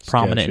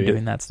prominent in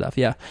doing that stuff.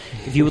 Yeah.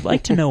 If you would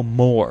like to know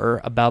more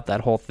about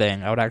that whole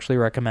thing, I would actually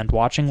recommend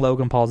watching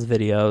Logan Paul's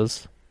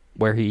videos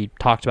where he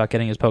talked about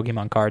getting his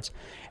Pokemon cards,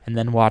 and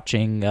then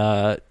watching,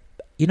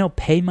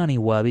 Pay Money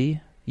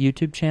Wubby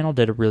YouTube channel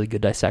did a really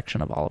good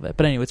dissection of all of it.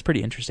 But anyway, it's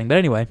pretty interesting. But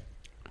anyway,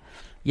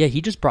 yeah, he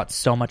just brought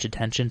so much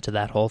attention to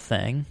that whole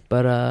thing.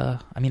 But, I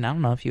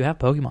don't know. If you have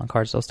Pokemon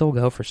cards, they'll still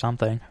go for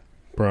something.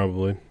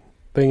 Probably.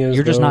 Thing is,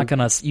 you're just not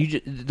going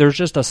to... There's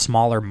just a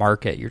smaller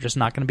market. You're just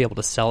not going to be able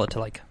to sell it to,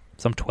 like,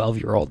 some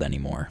 12-year-old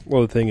anymore.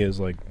 Well, the thing is,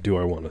 like, do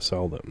I want to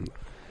sell them?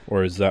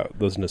 Or is that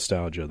those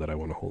nostalgia that I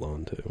want to hold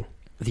on to?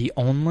 The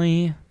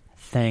only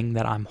thing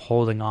that I'm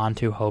holding on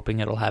to, hoping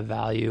it'll have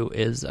value,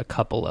 is a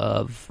couple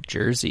of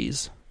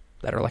jerseys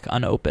that are, like,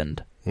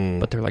 unopened.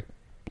 But they're, like,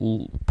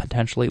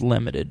 potentially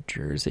limited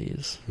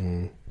jerseys.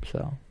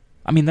 So,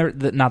 I mean, they're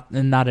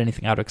not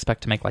anything I would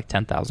expect to make, like,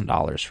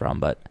 $10,000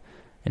 from, but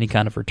any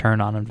kind of return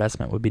on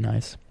investment would be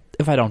nice.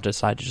 If I don't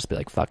decide to just be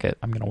like, fuck it,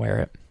 I'm going to wear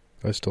it.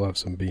 I still have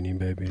some Beanie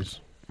Babies.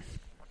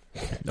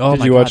 Oh Did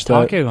my you God, watch that?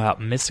 talking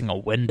about missing a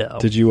window.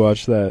 Did you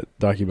watch that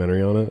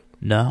documentary on it?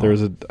 No.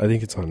 I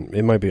think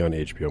it might be on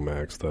HBO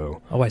Max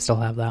though. Oh, I still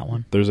have that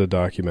one. There's a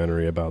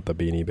documentary about the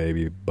Beanie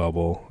Baby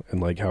bubble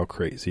and like how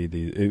crazy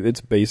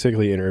it's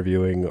basically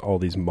interviewing all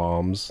these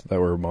moms that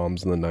were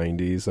moms in the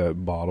 90s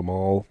that bought them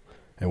all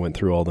and went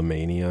through all the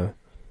mania.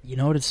 You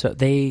know what?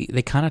 They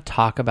kind of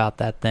talk about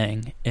that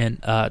thing, and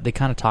they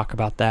kind of talk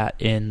about that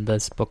in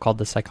this book called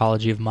The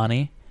Psychology of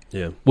Money.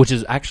 Yeah. Which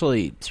is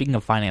actually, speaking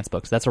of finance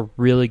books, that's a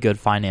really good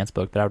finance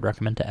book that I would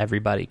recommend to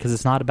everybody, because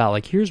it's not about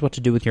like, here's what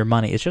to do with your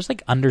money. It's just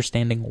like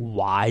understanding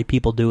why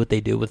people do what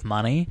they do with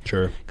money.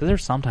 Sure. Because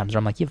there's sometimes where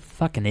I'm like, you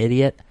fucking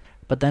idiot.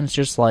 But then it's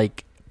just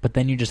like, but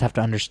then you just have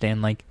to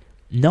understand, like,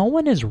 no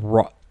one is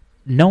wrong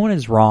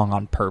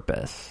on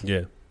purpose.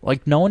 Yeah.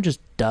 Like, no one just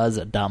does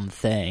a dumb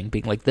thing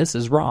being like, this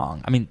is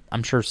wrong. I mean,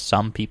 I'm sure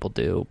some people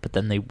do, but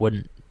then they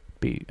wouldn't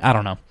be, I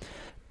don't know.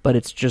 But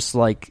it's just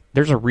like,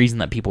 there's a reason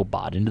that people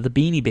bought into the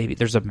Beanie Baby.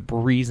 There's a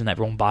reason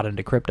everyone bought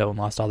into crypto and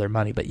lost all their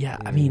money. But yeah,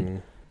 I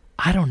mean,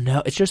 I don't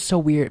know. It's just so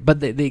weird.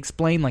 But they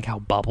explain like how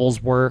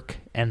bubbles work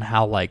and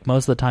how like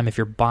most of the time if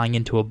you're buying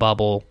into a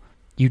bubble,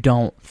 you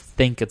don't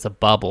think it's a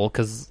bubble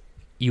because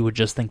you would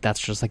just think that's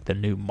just like the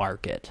new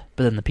market.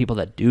 But then the people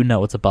that do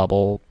know it's a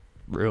bubble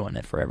ruin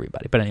it for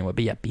everybody. But anyway,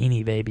 but yeah,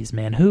 Beanie Babies,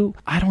 man.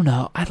 I don't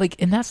know.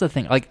 And that's the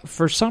thing. Like,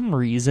 for some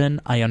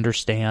reason, I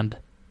understand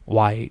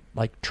why,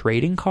 like,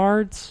 trading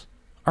cards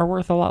are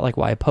worth a lot. Like,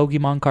 why a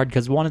Pokemon card?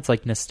 Because, one, it's,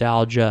 like,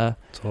 nostalgia.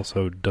 It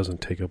also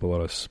doesn't take up a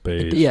lot of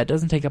space. Yeah, it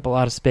doesn't take up a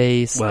lot of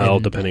space. Well,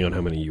 depending on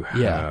how many you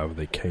have,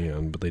 they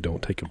can, but they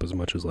don't take up as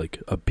much as,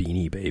 like, a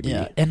Beanie Baby.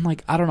 Yeah, and,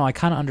 like, I don't know, I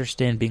kind of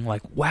understand being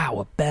like, wow,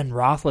 a Ben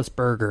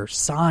Roethlisberger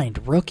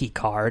signed rookie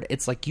card.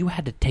 It's like you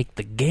had to take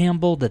the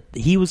gamble that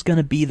he was going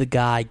to be the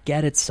guy,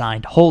 get it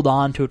signed, hold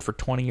on to it for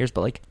 20 years.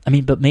 But, like, I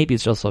mean, but maybe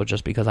it's also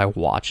just because I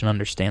watch and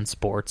understand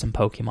sports and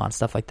Pokemon,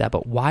 stuff like that.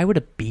 But why would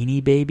a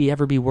Beanie Baby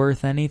ever be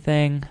worth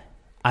anything?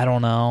 I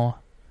don't know.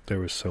 There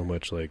was so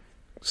much, like,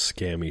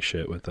 scammy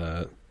shit with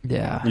that.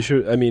 Yeah. You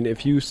should, I mean,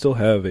 if you still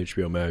have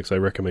HBO Max, I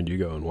recommend you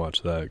go and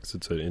watch that because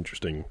it's an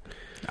interesting.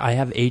 I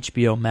have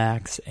HBO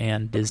Max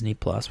and Disney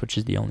Plus, which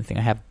is the only thing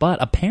I have.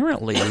 But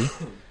apparently,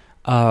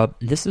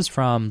 this is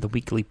from the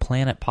Weekly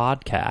Planet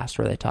podcast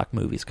where they talk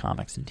movies,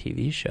 comics, and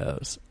TV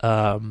shows.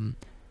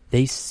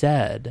 They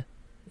said,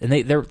 and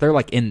they're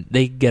like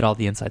they get all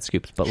the inside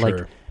scoops, but Sure.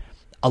 like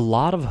a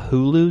lot of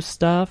Hulu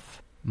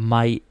stuff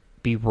might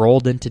be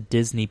rolled into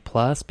Disney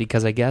Plus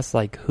because I guess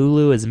like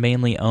Hulu is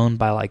mainly owned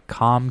by like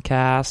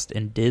Comcast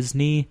and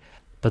Disney,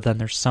 but then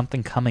there's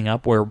something coming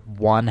up where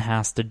one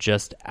has to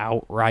just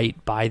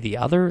outright buy the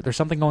other. There's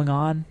something going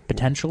on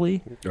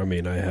potentially. I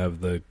mean, I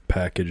have the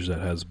package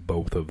that has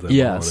both of them.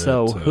 Yeah, on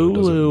so it, so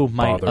Hulu it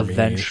might bother me.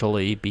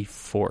 eventually be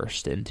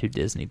forced into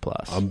Disney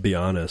Plus. I'll be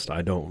honest,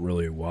 I don't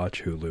really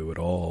watch Hulu at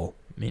all.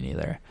 Me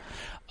neither.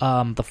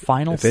 The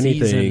final If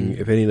anything,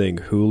 season.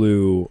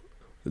 Hulu,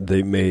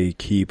 they may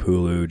keep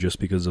Hulu just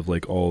because of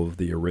like all of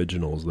the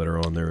originals that are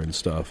on there and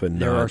stuff. And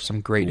There not are some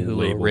great roll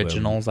Hulu them.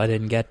 originals I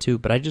didn't get to,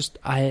 but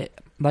I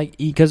like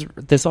because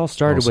this all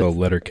started Also, with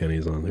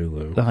Letterkenny's on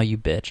Hulu. oh, you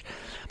bitch.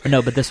 But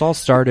no, but this all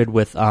started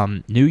with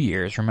New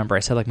Year's. Remember, I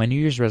said like my New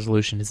Year's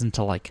resolution isn't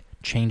to like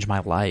change my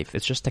life;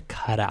 it's just to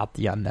cut out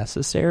the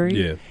unnecessary.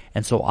 Yeah.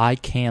 And so I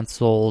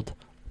canceled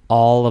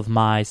all of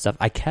my stuff.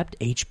 I kept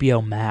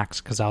HBO Max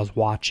because I was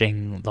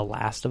watching The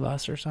Last of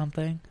Us or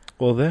something.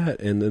 Well, that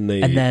and then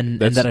And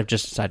then I've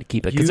just decided to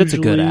keep it because it's a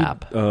good usually,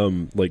 app.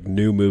 Like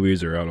new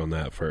movies are out on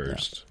that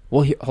first.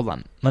 Well, here, hold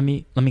on. Let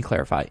me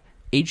clarify.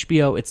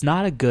 HBO, it's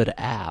not a good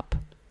app.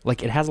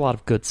 Like, it has a lot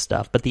of good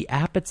stuff, but the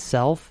app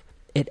itself,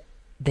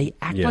 they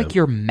act like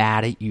you're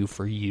mad at you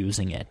for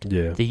using it.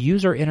 Yeah. The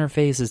user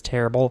interface is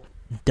terrible.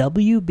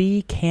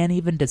 WB can't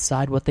even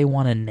decide what they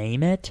want to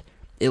name it.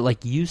 It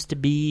like used to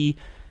be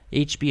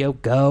HBO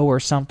Go or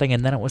something,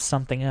 and then it was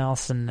something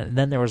else, and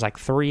then there was like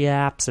 3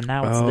 apps, and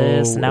now it's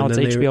this, and now it's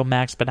HBO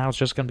Max, but now it's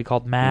just going to be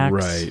called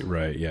Max.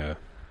 Right, yeah.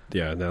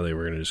 Yeah, now they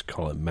were going to just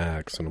call it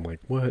Max, and I'm like,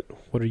 what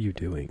are you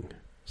doing?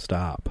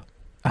 Stop.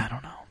 I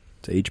don't know.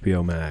 It's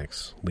HBO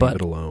Max. Leave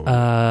it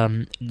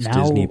alone. It's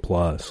Now, Disney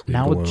Plus.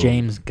 Now with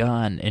James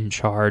Gunn in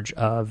charge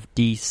of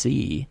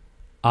DC,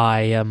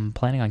 I am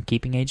planning on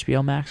keeping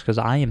HBO Max because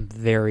I am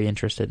very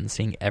interested in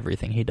seeing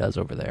everything he does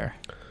over there.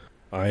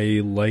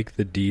 I like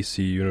the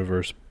DC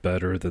universe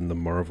better than the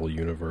Marvel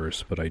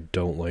universe, but I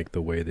don't like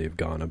the way they've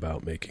gone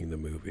about making the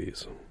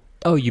movies.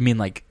 Oh, you mean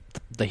like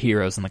the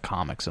heroes in the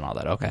comics and all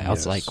that? Okay, Yes. I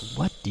was like,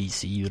 what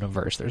DC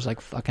universe? There's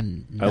like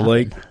fucking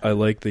nothing. I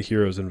like the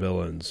heroes and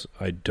villains.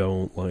 I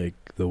don't like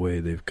the way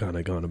they've kind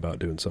of gone about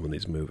doing some of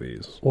these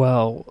movies.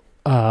 Well,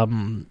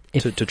 to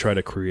try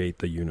to create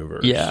the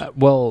universe. Yeah,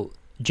 well,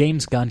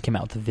 James Gunn came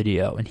out with a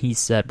video, and he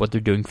said what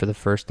they're doing for the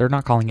first... They're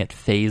not calling it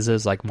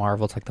phases like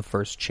Marvel. It's like the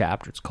first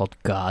chapter. It's called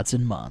Gods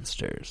and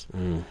Monsters.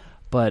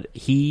 But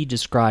he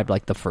described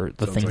like the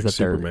things like that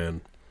Superman.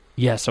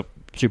 Yeah, so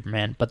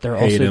Superman. But they're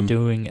Hate also him.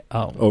 doing...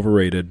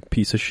 Overrated,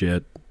 piece of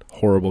shit,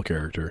 horrible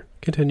character.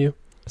 Continue.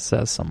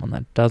 Says someone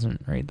that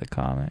doesn't read the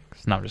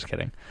comics. No, I'm just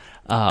kidding.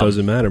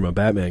 Doesn't matter. I'm a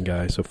Batman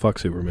guy, so fuck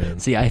Superman.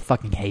 See, I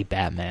fucking hate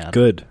Batman.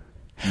 Good.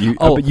 I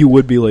bet you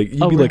would be like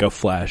like a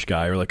Flash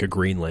guy or like a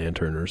Green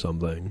Lantern or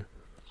something.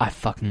 I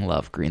fucking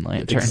love Green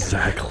Lantern.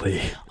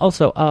 Exactly.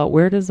 Also,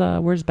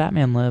 where's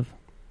Batman live?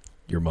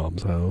 Your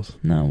mom's house.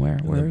 No, where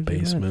In the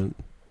does basement. He live?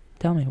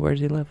 Tell me, where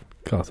does he live?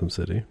 Gotham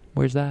City.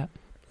 Where's that?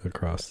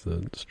 Across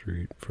the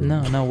street from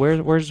No,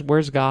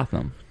 where's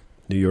Gotham?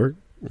 New York?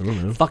 I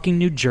don't know. Fucking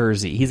New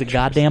Jersey. He's a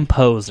goddamn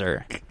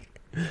poser.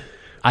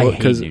 I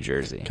hate New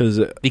Jersey.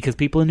 Because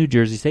people in New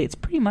Jersey say it's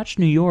pretty much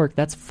New York.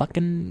 That's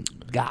fucking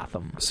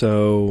Gotham.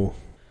 So,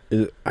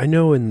 I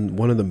know in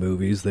one of the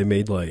movies they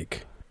made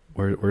like...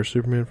 Where's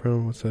Superman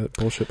from? What's that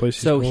bullshit place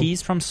he's So from?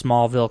 he's from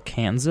Smallville,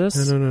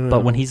 Kansas. No.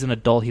 But when he's an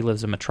adult, he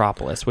lives in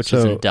Metropolis, which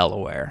is in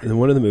Delaware. In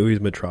one of the movies,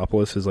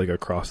 Metropolis is like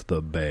across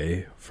the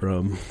bay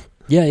from...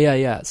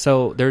 Yeah.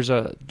 So there's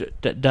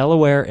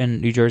Delaware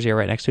and New Jersey are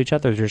right next to each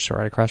other. They're just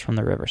right across from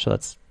the river. So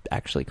that's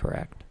actually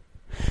correct.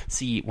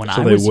 See, when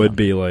I was would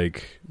be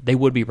like... They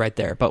would be right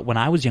there. But when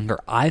I was younger,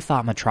 I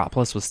thought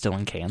Metropolis was still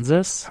in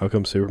Kansas. How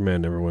come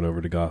Superman never went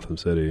over to Gotham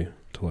City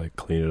to like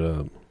clean it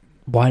up?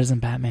 Why doesn't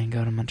Batman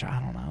go to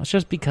Metropolis? I don't know. It's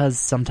just because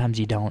sometimes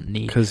you don't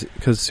need...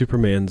 Because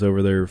Superman's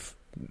over there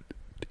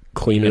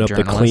cleaning up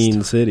the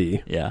clean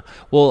city. Yeah.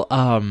 Well,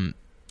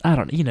 I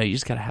don't... You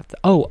just gotta have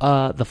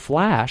to... the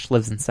Flash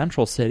lives in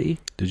Central City.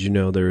 Did you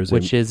know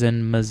which is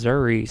in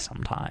Missouri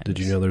sometimes. Did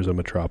you know there's a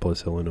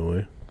Metropolis,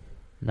 Illinois?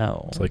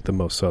 No. It's like the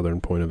most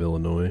southern point of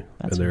Illinois.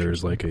 That's and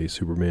there's like a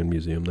Superman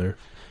museum there.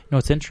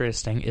 What's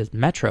interesting is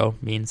Metro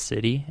means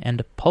city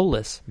and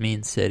Polis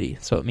means city.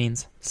 So it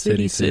means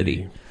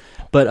city.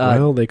 But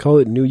well, they call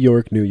it New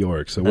York.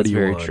 So what do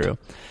you want? That's very true.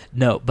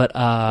 No, but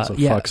so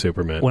fuck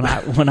Superman. When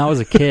I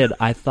was a kid,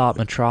 I thought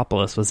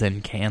Metropolis was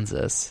in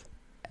Kansas,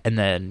 and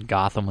then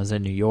Gotham was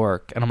in New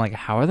York, and I'm like,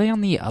 how are they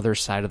on the other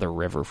side of the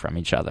river from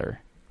each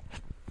other?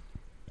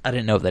 I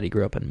didn't know that he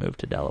grew up and moved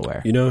to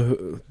Delaware. You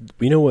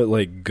know what?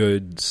 Like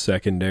good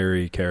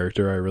secondary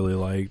character I really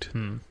liked.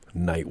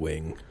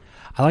 Nightwing.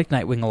 I like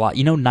Nightwing a lot.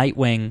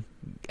 Nightwing.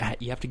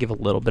 You have to give a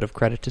little bit of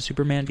credit to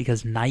Superman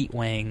because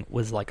Nightwing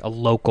was like a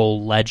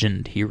local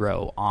legend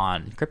hero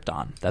on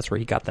Krypton. That's where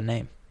he got the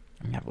name.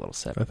 Let me have a little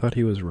sip. I thought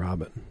he was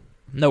Robin.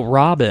 No,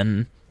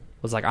 Robin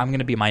was like, I'm going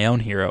to be my own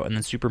hero. And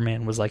then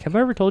Superman was like, have I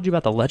ever told you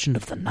about the legend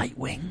of the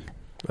Nightwing?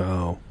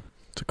 Oh,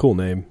 it's a cool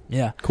name.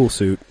 Yeah. Cool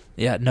suit.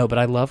 Yeah, no, but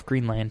I love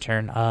Green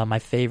Lantern. My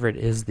favorite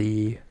is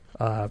the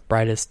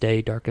Brightest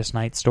Day, Darkest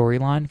Night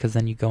storyline because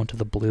then you go into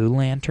the Blue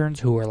Lanterns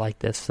who are like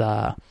this,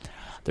 they're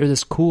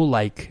this cool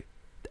like...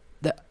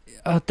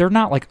 they're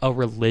not like a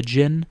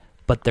religion,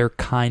 but they're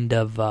kind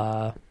of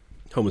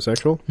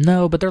homosexual.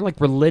 No, but they're like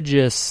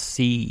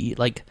religious-y,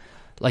 like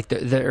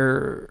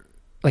they're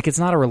like it's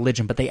not a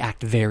religion, but they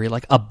act very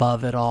like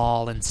above it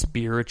all and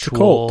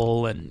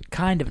spiritual and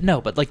kind of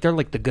but like they're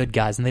like the good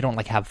guys and they don't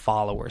like have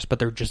followers, but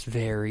they're just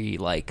very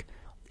like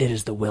it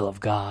is the will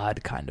of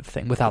God kind of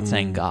thing without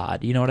saying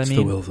God. You know what I mean? It's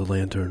the will of the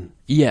Lantern.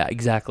 Yeah,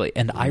 exactly.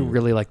 And I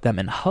really like them.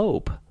 And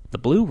Hope, the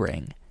blue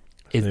ring,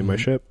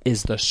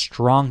 is the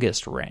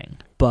strongest ring,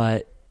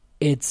 but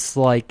it's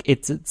like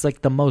it's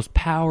like the most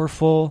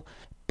powerful.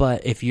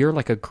 But if you're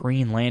like a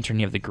Green Lantern,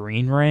 you have the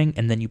green ring,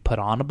 and then you put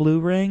on a blue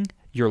ring,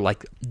 you're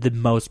like the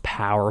most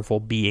powerful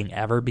being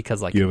ever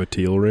because like you have a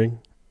teal ring.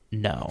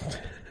 No,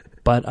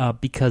 but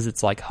because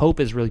it's like Hope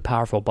is really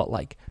powerful, but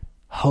like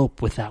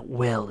Hope without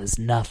will is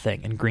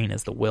nothing, and green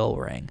is the will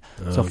ring.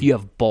 So if you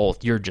have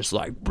both, you're just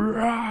like,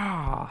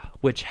 brah,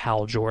 which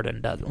Hal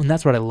Jordan does. And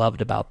that's what I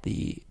loved about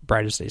the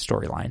Brightest Day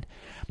storyline,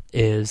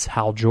 is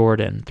Hal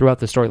Jordan, throughout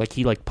the story, like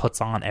he like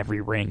puts on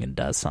every ring and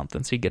does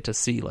something. So you get to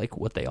see like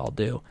what they all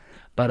do.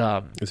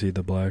 But is he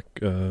the black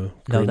Green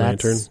no,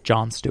 that's Lantern?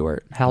 John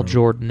Stewart. Hal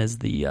Jordan is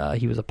the,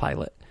 he was a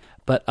pilot.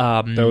 But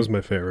that was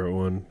my favorite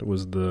one,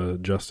 was the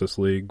Justice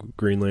League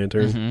Green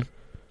Lantern. Mm-hmm.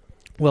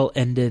 Well,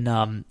 and in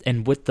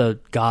and with the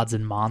Gods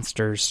and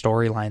Monsters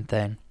storyline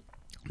thing,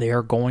 they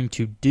are going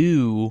to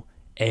do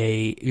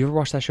you ever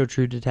watch that show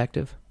True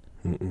Detective?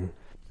 Mm-mm.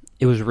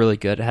 It was really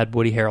good. It had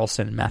Woody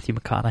Harrelson and Matthew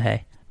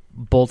McConaughey,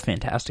 both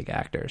fantastic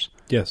actors.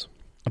 Yes.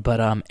 But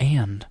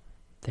and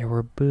there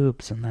were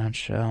boobs in that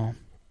show.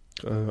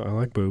 I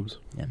like boobs.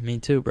 Yeah, me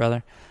too,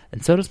 brother.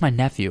 And so does my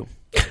nephew.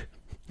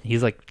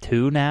 He's like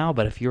 2 now,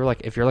 but if you're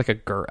like a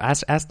girl,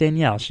 ask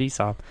Danielle, she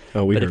saw him.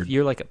 Oh, we but heard. If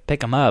you're like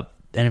pick him up,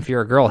 and if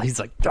you're a girl, he's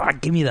like,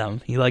 give me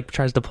them. He like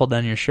tries to pull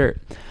down your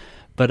shirt.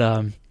 But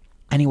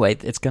anyway,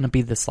 it's gonna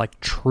be this like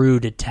true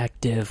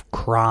detective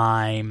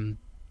crime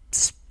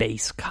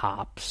space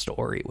cop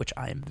story, which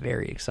I am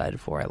very excited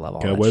for. I love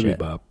all that shit.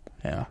 Bop.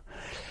 Yeah.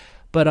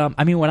 But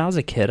I mean, when I was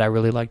a kid, I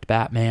really liked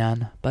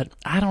Batman. But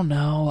I don't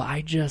know.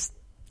 I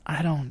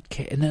don't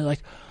care. And they're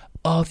like,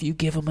 oh, if you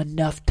give him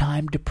enough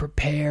time to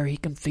prepare, he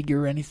can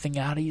figure anything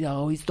out.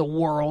 He's the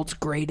world's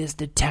greatest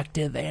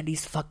detective, and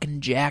he's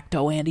fucking jacked.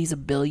 Oh, and he's a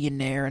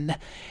billionaire. And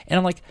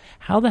I'm like,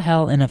 how the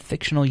hell in a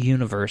fictional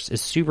universe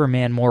is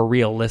Superman more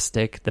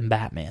realistic than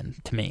Batman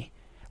to me?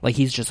 Like,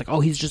 he's just like, oh,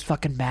 he's just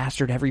fucking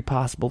mastered every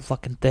possible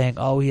fucking thing.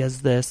 Oh, he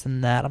has this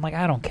and that. I'm like,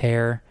 I don't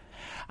care.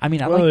 I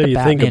mean, I like the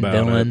Batman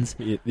villains.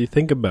 You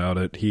think about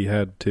it, he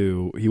wanted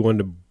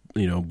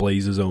to,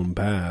 blaze his own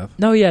path.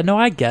 No, yeah, no,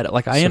 I get it.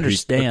 Like, I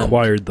understand. He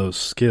acquired those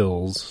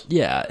skills.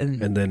 Yeah.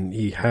 And then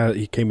he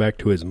came back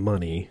to his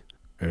money,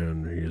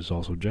 and he is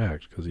also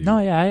jacked.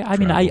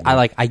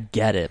 I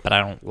get it, but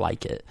I don't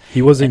like it.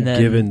 He wasn't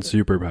given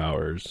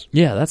superpowers.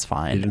 Yeah, that's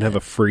fine. He didn't have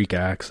a freak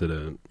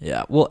accident.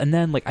 Yeah, well, and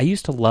then, like, I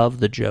used to love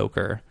the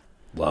Joker.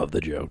 Love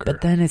the Joker. But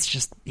then it's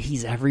just,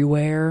 he's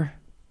everywhere.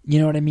 You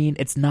know what I mean?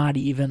 It's not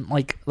even,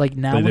 like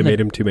now... They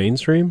made him too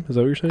mainstream? Is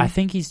that what you're saying? I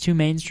think he's too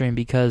mainstream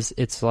because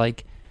it's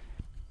like...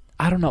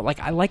 I don't know. Like,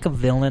 I like a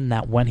villain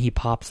that when he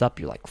pops up,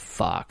 you're like,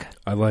 fuck.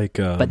 I like...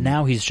 but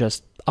now he's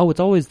just... Oh,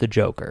 it's always the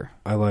Joker.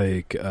 I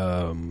like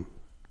the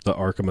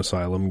Arkham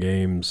Asylum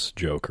games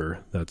Joker.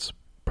 That's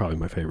probably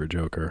my favorite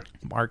Joker.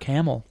 Mark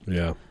Hamill.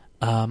 Yeah.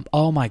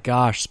 Oh my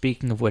gosh.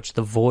 Speaking of which,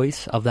 the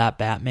voice of that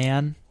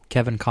Batman...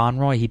 Kevin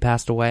Conroy, he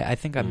passed away. I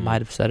think I might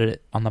have said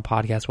it on the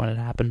podcast when it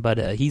happened,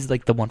 but he's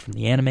like the one from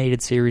the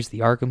animated series, the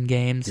Arkham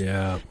games.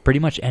 Yeah. Pretty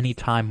much any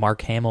time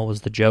Mark Hamill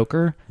was the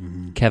Joker,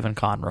 Kevin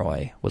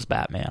Conroy was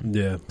Batman.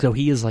 Yeah. So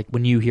he is like,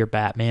 when you hear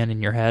Batman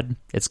in your head,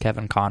 it's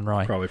Kevin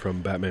Conroy. Probably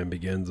from Batman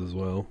Begins as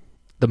well.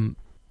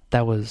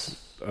 That was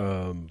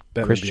Batman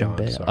Christian Beyond,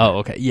 Bale. sorry. Oh,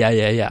 okay.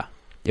 Yeah.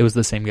 It was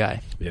the same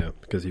guy. Yeah,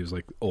 because he was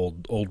like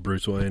old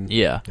Bruce Wayne.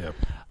 Yeah.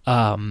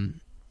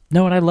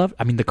 No,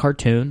 and the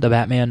cartoon, the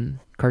Batman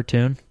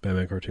cartoon.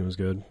 Batman cartoon was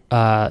good.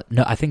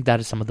 No, I think that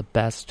is some of the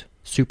best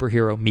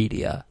superhero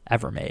media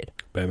ever made.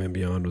 Batman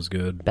Beyond was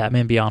good.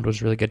 Batman Beyond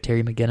was really good.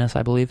 Terry McGinnis,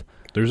 I believe.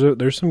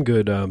 There's some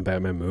good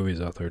Batman movies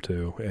out there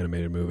too,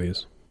 animated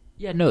movies.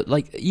 Yeah, no,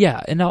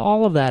 and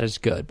all of that is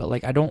good, but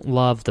like I don't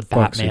love the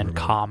Batman Superman.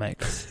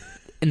 comics.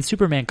 In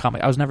Superman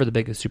comic, I was never the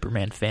biggest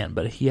Superman fan,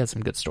 but he has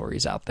some good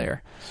stories out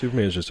there.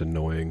 Superman's just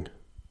annoying.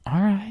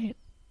 All right.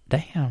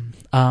 Damn.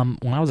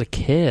 When I was a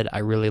kid, I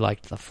really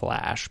liked The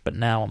Flash, but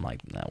now I'm like,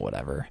 nah,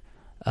 whatever.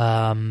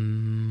 I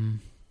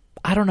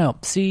don't know.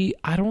 See,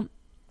 I don't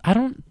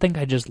think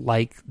I just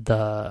like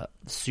the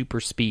super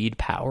speed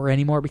power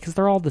anymore because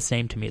they're all the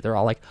same to me. They're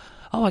all like,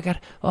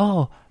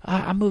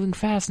 I'm moving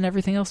fast and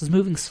everything else is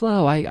moving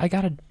slow. I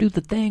got to do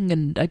the thing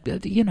and,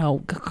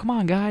 come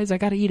on, guys. I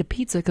got to eat a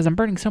pizza because I'm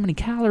burning so many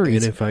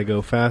calories. And if I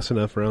go fast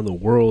enough around the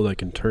world, I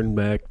can turn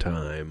back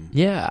time.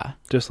 Yeah.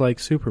 Just like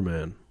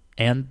Superman.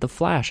 And the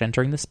Flash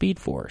entering the Speed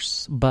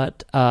Force.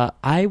 But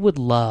I would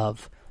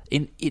love...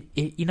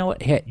 you know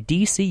what? Hey,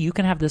 DC, you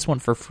can have this one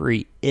for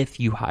free if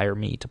you hire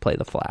me to play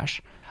the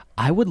Flash.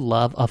 I would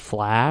love a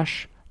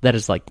Flash that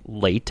is, like,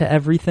 late to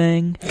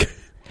everything.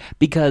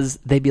 Because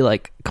they'd be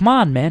like, come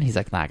on, man. He's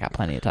like, nah, I got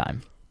plenty of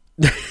time.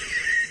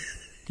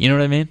 You know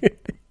what I mean?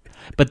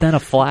 But then a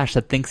Flash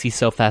that thinks he's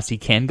so fast he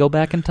can go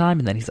back in time.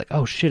 And then he's like,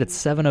 oh, shit, it's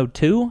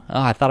 7:02? Oh,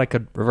 I thought I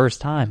could reverse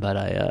time, but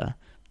I...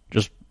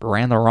 just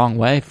ran the wrong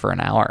way for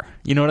an hour.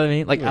 You know what I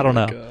mean? Like, I don't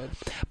know. God.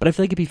 But I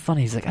feel like it'd be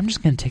funny. He's like, I'm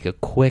just going to take a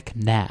quick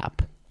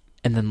nap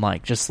and then,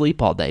 like, just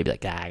sleep all day. Be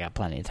like, I got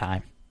plenty of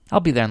time. I'll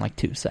be there in, like,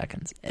 2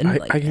 seconds. And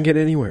I can get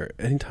anywhere,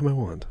 anytime I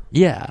want.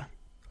 Yeah.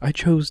 I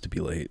chose to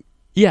be late.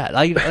 Yeah.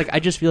 I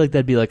just feel like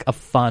that'd be, like, a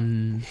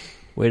fun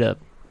way to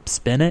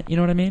spin it. You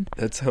know what I mean?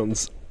 That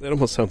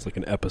almost sounds like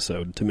an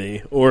episode to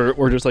me.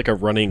 Or just, like, a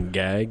running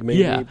gag,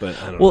 maybe. Yeah.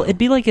 But I don't know. Well, it'd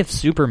be like if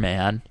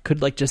Superman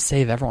could, like, just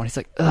save everyone. He's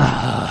like,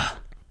 ugh.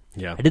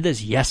 Yeah. I did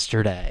this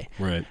yesterday.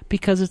 Right.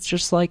 Because it's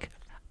just like,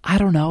 I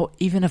don't know,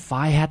 even if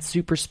I had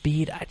super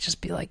speed, I'd just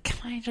be like,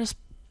 can I just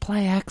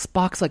play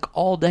Xbox like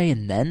all day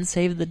and then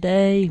save the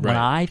day when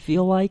I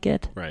feel like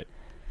it? Right.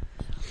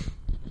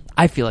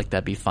 I feel like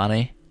that'd be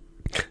funny.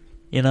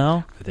 You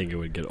know? I think it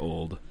would get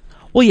old.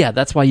 Well, yeah,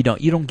 that's why you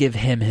don't give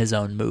him his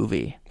own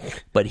movie.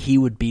 But he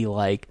would be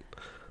like,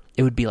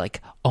 it would be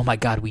like, oh my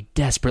God, we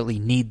desperately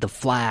need the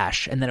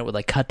Flash. And then it would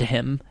like cut to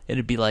him.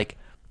 It'd be like,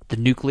 the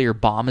nuclear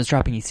bomb is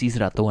dropping. He sees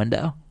it out the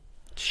window.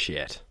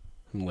 Shit.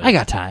 I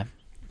got time.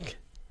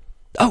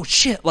 Oh,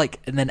 shit. Like,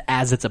 and then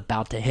as it's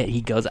about to hit, he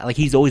goes, like,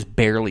 he's always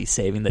barely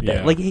saving the day.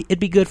 Yeah. Like, it'd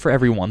be good for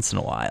every once in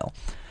a while.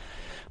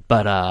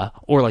 But,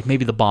 or like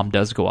maybe the bomb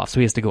does go off. So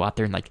he has to go out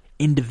there and like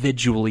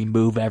individually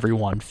move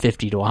everyone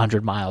 50 to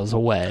 100 miles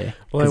away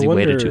because he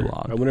waited too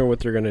long. I wonder what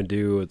they're going to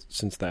do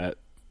since that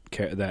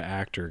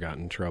actor got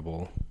in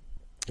trouble.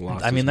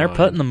 They're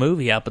putting the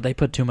movie out, but they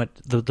put too much.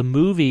 The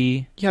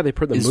movie. Yeah, they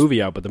put the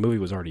movie out, but the movie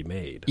was already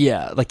made.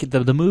 Yeah, like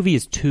the movie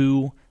is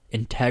too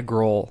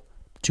integral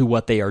to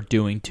what they are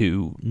doing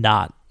to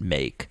not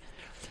make.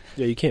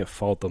 Yeah, you can't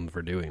fault them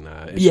for doing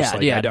that. It's just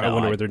like, I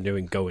wonder what they're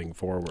doing going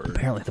forward.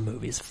 Apparently, the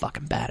movie is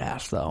fucking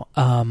badass, though.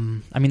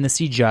 The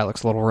CGI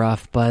looks a little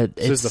rough, but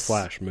this is the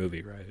Flash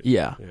movie, right?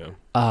 Yeah.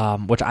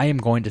 Which I am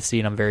going to see,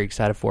 and I'm very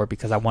excited for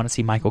because I want to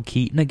see Michael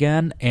Keaton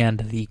again, and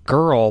the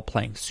girl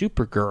playing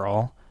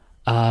Supergirl.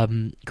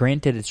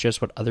 Granted, it's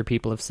just what other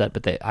people have said,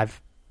 but I've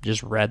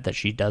just read that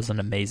she does an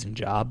amazing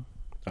job.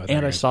 I thought you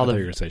were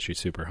going to say she's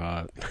super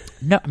hot.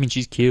 No, I mean,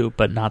 she's cute,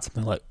 but not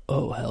something like,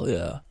 oh, hell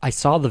yeah. I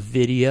saw the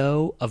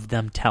video of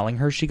them telling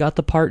her she got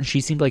the part, and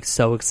she seemed like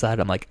so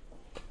excited. I'm like,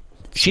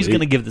 she's Sweet.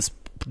 going to give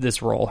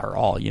this role her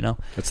all, you know?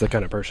 That's the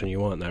kind of person you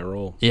want in that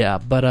role. Yeah,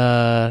 but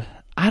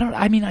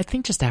I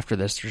think just after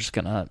this, they're just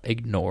going to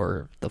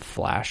ignore the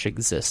Flash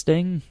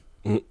existing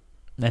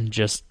and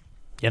just,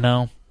 you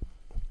know,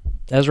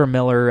 Ezra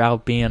Miller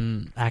out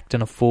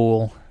acting a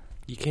fool.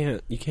 You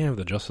can't have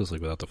the Justice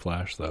League without the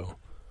Flash, though.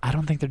 I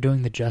don't think they're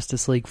doing the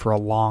Justice League for a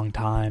long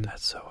time.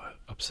 That's so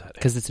upsetting.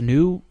 Because it's a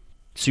new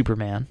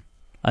Superman,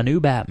 a new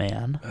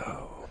Batman.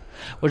 Oh.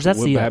 Which that's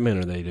what the Batman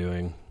are they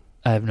doing?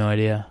 I have no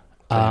idea.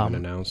 They haven't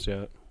announced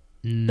yet?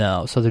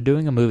 No. So they're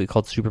doing a movie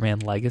called Superman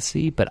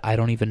Legacy, but I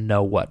don't even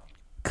know what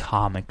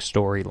comic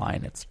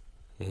storyline it's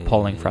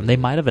pulling from. They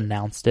might have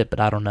announced it, but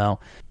I don't know.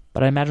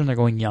 But I imagine they're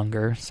going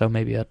younger, so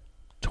maybe a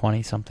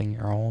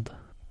 20-something-year-old,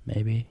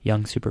 maybe,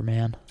 young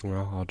Superman.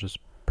 Well, I'll just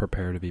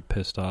prepare to be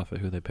pissed off at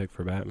who they pick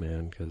for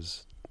Batman,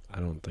 because I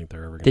don't think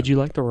they're ever going to... Did you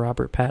like the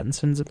Robert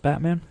Pattinson's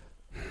Batman?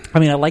 I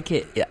mean, I like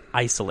it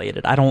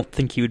isolated. I don't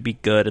think he would be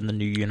good in the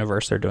new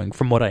universe they're doing,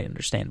 from what I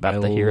understand about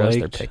the heroes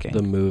they're picking.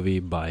 The movie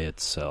by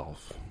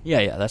itself.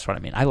 Yeah, that's what I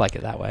mean. I like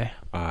it that way.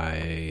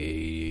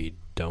 I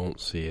don't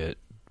see it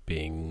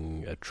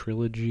being a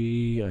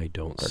trilogy. I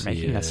don't see it... They're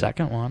making a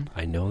second one.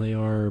 I know they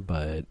are,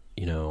 but,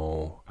 you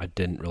know, I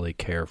didn't really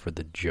care for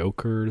the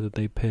Joker that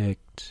they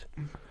picked.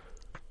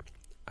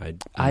 I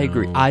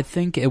agree. I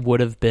think it would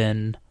have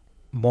been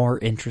more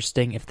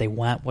interesting if they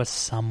went with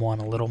someone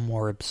a little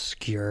more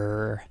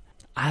obscure.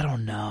 I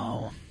don't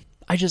know.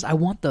 I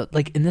want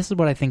and this is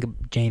what I think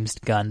James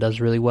Gunn does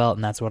really well,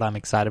 and that's what I'm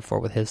excited for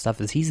with his stuff,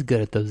 is he's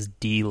good at those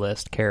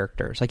D-list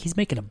characters. Like, he's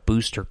making a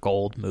Booster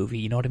Gold movie,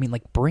 you know what I mean?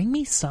 Like, bring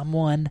me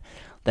someone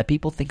that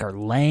people think are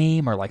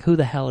lame, or like, who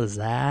the hell is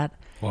that?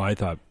 Well, I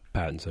thought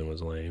Pattinson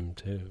was lame,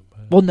 too.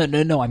 But... Well,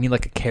 no, I mean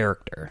like a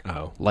character.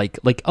 Oh. Like,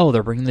 oh,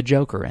 they're bringing the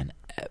Joker in.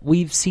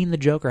 We've seen the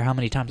Joker how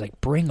many times?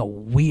 Like, bring a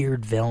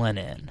weird villain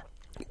in.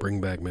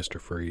 Bring back Mr.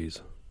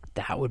 Freeze.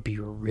 That would be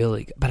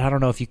really good. But I don't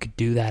know if you could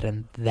do that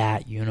in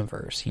that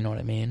universe. You know what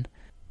I mean?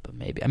 But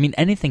maybe. I mean,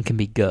 anything can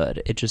be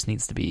good. It just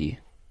needs to be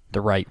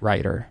the right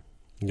writer.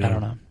 Yeah. I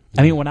don't know.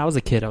 I mean, when I was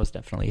a kid, I was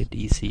definitely a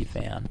DC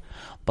fan.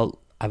 But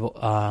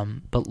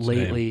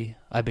lately,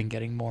 I've been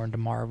getting more into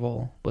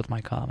Marvel with my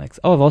comics.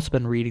 Oh, I've also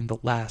been reading the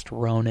last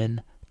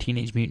Ronin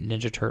Teenage Mutant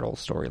Ninja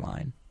Turtles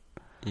storyline.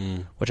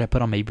 Which I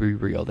put on my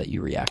reel that you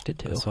reacted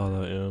to. I saw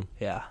that,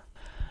 yeah.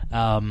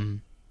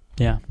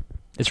 Yeah.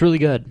 It's really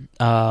good.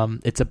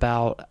 It's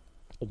about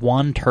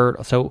one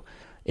turtle. So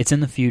it's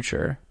in the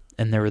future,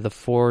 and there were the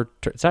four...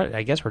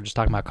 I guess we're just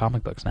talking about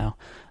comic books now.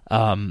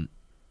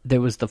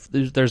 There's the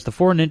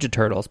four Ninja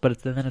Turtles,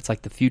 but then it's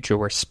like the future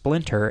where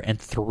Splinter and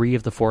three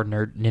of the four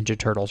Ninja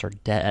Turtles are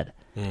dead.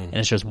 And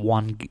it's just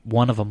one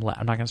of them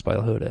left. I'm not going to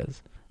spoil who it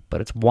is. But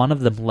it's one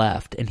of them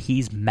left, and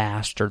he's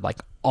mastered like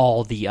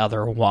all the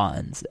other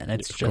ones, and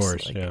it's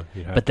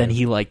But then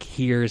he like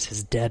hears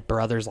his dead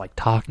brothers like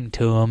talking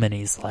to him, and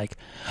he's like,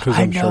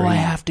 "I know I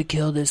have to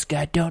kill this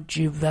guy. Don't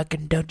you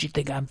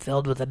think I'm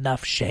filled with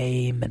enough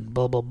shame and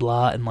blah blah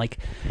blah?" And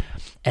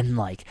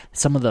like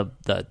some of the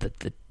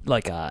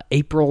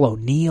April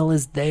O'Neil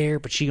is there,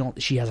 but she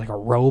has like a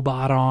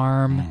robot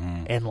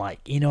arm, and like,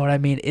 you know what I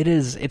mean?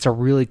 It's a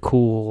really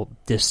cool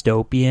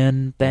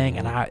dystopian thing,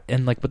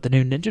 and like with the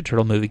new Ninja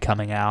Turtle movie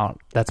coming out,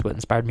 that's what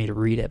inspired me to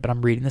read it. But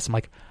I'm reading this, I'm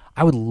like,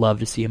 I would love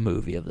to see a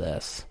movie of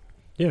this.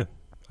 Yeah,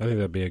 I think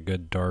that'd be a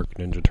good dark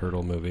Ninja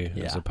Turtle movie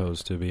as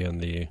opposed to being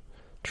the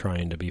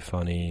trying to be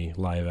funny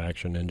live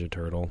action Ninja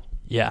Turtle.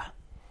 Yeah,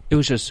 it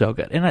was just so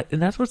good,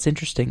 and that's what's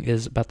interesting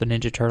is about the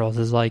Ninja Turtles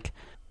is like.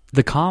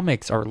 The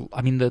comics are,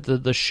 I mean,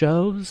 the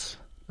shows,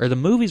 or the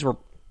movies were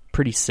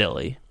pretty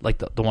silly, like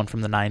the one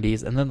from the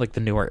 90s, and then like the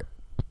newer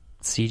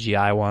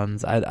CGI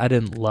ones, I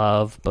didn't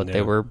love, but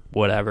they were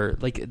whatever.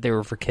 Like, they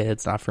were for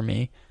kids, not for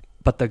me.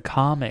 But the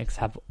comics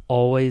have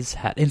always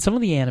had, and some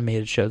of the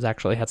animated shows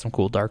actually had some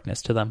cool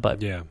darkness to them, but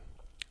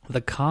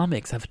the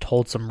comics have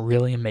told some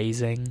really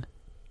amazing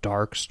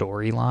dark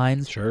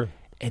storylines. Sure.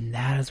 And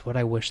that is what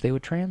I wish they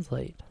would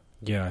translate.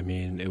 Yeah, I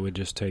mean, it would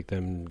just take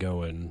them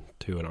going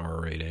to an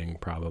R rating,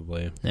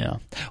 probably. Yeah.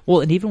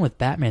 Well, and even with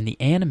Batman,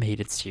 the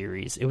animated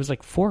series, it was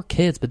like for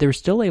kids, but they were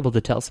still able to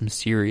tell some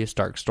serious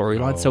dark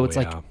storylines. So it's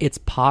like, it's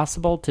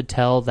possible to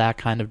tell that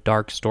kind of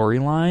dark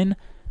storyline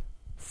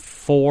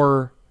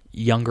for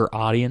younger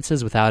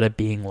audiences without it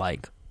being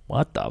like,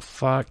 what the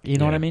fuck? You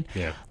know what I mean?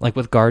 Yeah. Like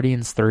with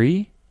Guardians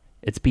 3,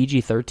 it's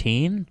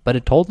PG-13, but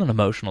it told an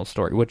emotional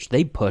story, which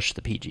they pushed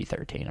the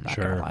PG-13, I'm not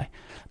going to lie.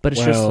 But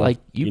it's just like...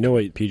 You know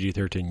what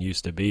PG-13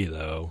 used to be,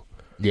 though?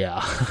 Yeah.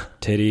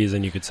 Titties,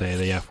 and you could say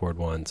the F word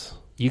once.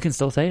 You can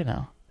still say it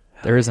now.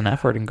 There is an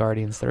F word in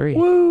Guardians 3.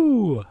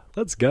 Woo!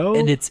 Let's go.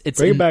 And it's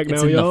Bring it back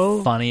now, y'all.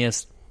 The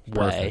funniest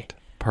way.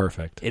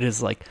 Perfect. It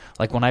is like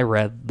when I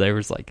read there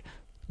was like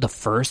the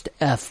first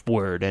F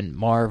word in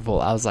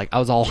Marvel, I was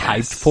all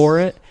hyped for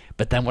it.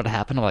 But then what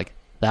happened? I'm like,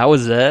 that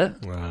was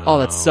it? Wow. Oh,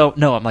 that's so...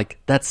 No, I'm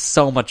like, that's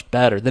so much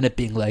better than it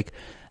being like...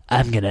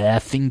 I'm gonna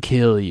effing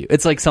kill you.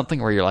 It's like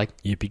something where you're like,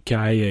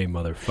 yippee-ki-yay,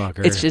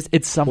 motherfucker.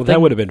 It's something. Well,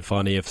 that would have been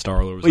funny if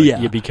Star-Lord was like,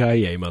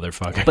 yippee-ki-yay,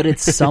 motherfucker. But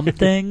it's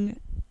something.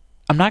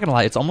 I'm not gonna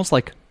lie. It's almost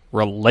like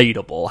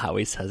relatable how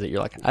he says it.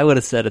 You're like, I would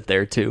have said it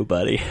there too,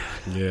 buddy.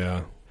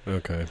 Yeah.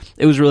 Okay.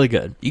 It was really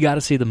good. You got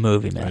to see the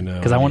movie, man. I know,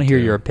 Because I want to me hear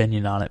too. your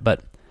opinion on it.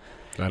 But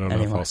I don't know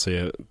Anyway. if I'll see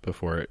it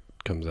before it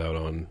comes out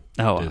on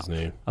Oh,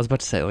 Disney. I was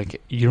about to say,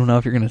 like, you don't know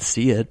if you're going to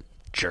see it,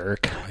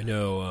 jerk. I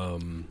know.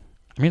 I'm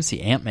going to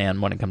see Ant-Man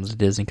when it comes to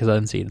Disney because I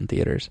didn't see it in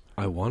theaters.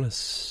 I want to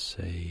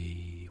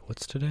say,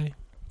 what's today?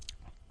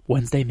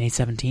 Wednesday, May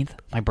 17th,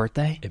 my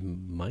birthday. It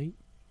might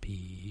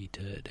be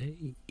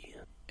today.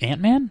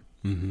 Ant-Man?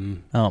 Mm-hmm.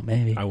 Oh,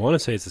 maybe. I want to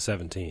say it's the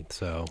 17th.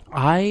 So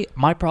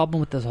My problem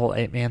with this whole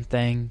Ant-Man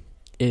thing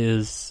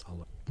is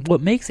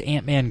what makes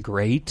Ant-Man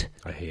great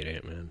I hate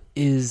Ant-Man.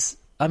 is,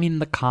 I mean,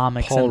 the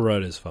comics. Paul and,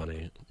 Rudd is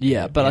funny.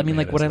 yeah, but I mean, Ant-Man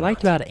like, what is I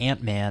liked not. about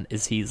Ant-Man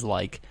is he's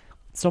like,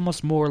 it's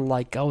almost more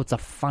like, oh, it's a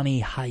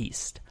funny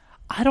heist.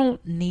 I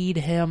don't need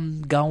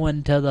him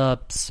going to the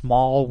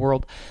small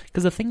world.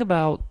 Because the thing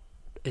about,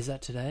 is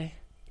that today?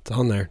 It's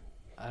on there.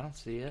 I don't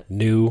see it.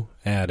 New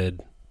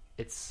added.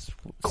 It's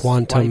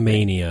Quantum swiping.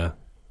 Mania.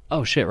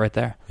 Oh, shit, right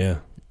there. Yeah.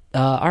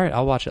 All right,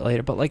 I'll watch it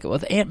later. But like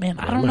with Ant-Man,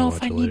 I I'm don't gonna know if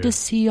watch I it need later. to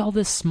see all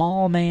this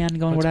small man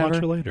going Let's whatever.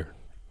 watch it later.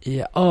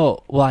 Yeah. Oh,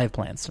 well, I have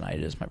plans tonight.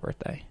 It is my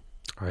birthday.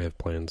 I have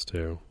plans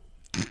too.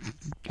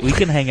 We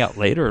can hang out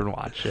later and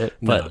watch it.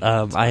 No, But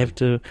that's I have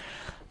to,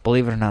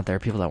 believe it or not, there are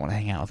people that want to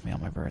hang out with me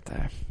on my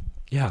birthday.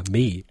 Yeah,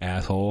 me,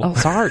 asshole. Oh,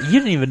 sorry. You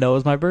didn't even know it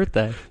was my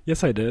birthday.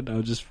 Yes, I did. I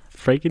was just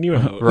freaking you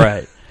out.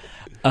 Right.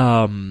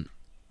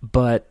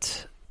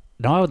 But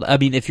no, I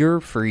mean, if you're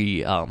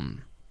free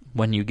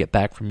when you get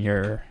back from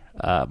your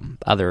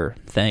other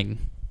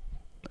thing,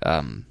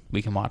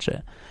 we can watch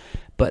it.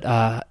 But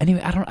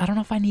anyway, I don't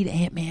know if I need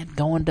Ant-Man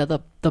going to the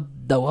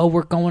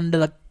we're going to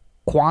the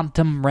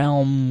quantum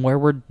realm where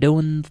we're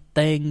doing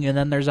thing, and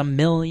then there's a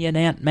million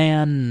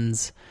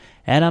Ant-Mans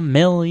and a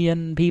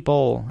million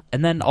people,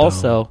 and then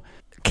also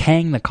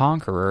Kang the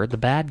Conqueror, the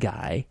bad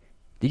guy.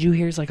 Did you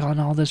hear he's like on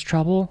all this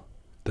trouble?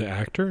 The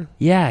actor?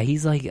 Yeah,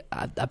 he's like,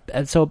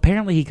 so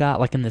apparently he got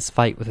like in this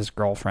fight with his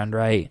girlfriend,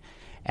 right?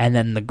 And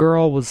then the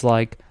girl was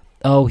like,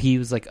 oh, he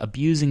was like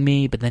abusing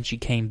me, but then she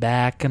came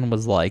back and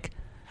was like,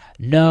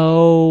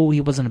 no, he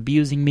wasn't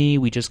abusing me.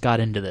 We just got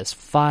into this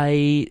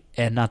fight,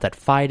 and not that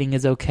fighting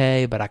is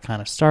okay, but I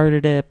kind of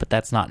started it, but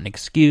that's not an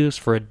excuse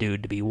for a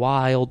dude to be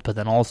wild. But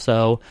then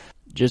also,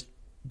 just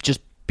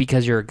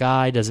because you're a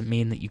guy doesn't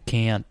mean that you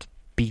can't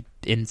be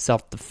in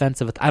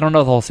self-defense of it. I don't know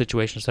the whole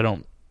situation, so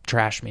don't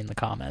trash me in the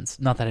comments.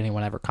 Not that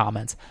anyone ever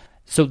comments.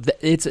 So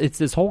it's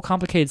this whole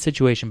complicated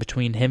situation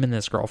between him and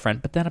this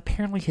girlfriend, but then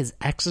apparently his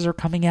exes are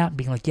coming out and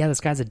being like, yeah,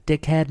 this guy's a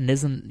dickhead and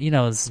isn't,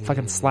 is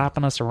fucking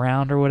slapping us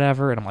around or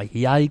whatever. And I'm like,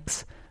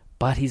 yikes.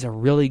 But he's a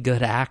really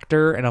good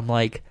actor. And I'm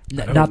like,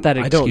 not that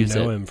excuse I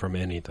don't know it. him from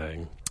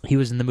anything. He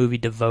was in the movie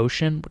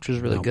Devotion, which was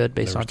really Nope, good,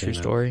 based never on a true seen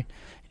that. story.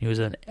 He was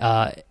in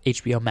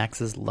HBO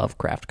Max's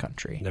Lovecraft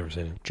Country. Never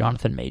seen it.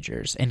 Jonathan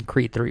Majors, and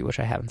Creed 3, which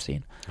I haven't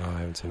seen. Oh,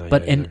 I haven't seen that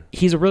But yet and either.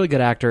 he's a really good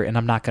actor, and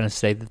I'm not going to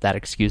say that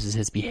excuses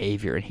his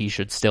behavior, and he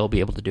should still be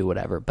able to do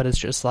whatever. But it's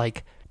just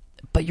like,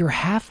 but you're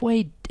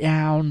halfway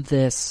down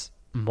this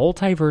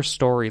multiverse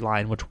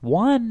storyline, which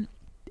one,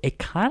 it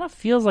kind of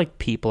feels like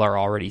people are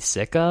already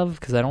sick of,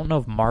 because I don't know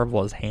if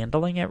Marvel is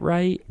handling it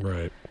right.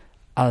 Right.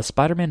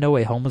 Spider-Man No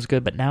Way Home was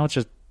good, but now it's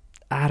just,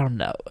 I don't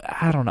know.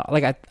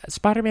 Like,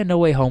 Spider-Man No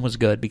Way Home was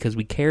good because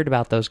we cared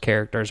about those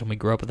characters and we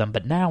grew up with them.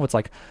 But now it's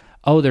like,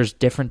 oh, there's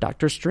different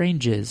Doctor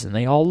Stranges and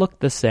they all look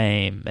the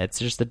same. It's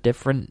just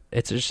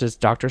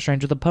Doctor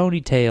Strange with a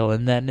ponytail.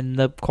 And then in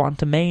the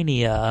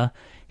Quantumania,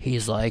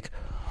 he's like,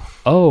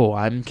 oh,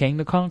 I'm Kang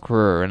the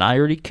Conqueror and I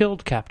already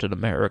killed Captain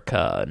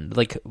America. And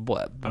like,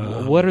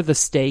 what are the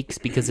stakes?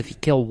 Because if you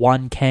kill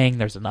one Kang,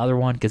 there's another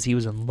one because he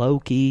was in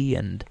Loki.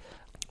 And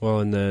Well,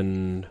 and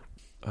then,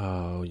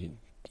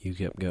 you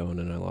kept going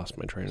and I lost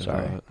my train of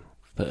thought.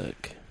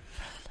 Fuck.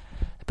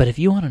 But if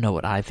you want to know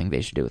what I think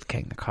they should do with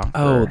Kang the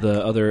Conqueror,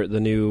 Oh, the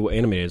new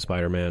animated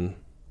Spider-Man,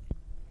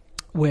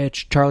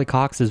 which Charlie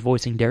Cox is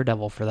voicing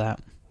Daredevil for that.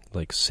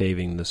 like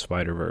saving the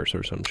Spider-Verse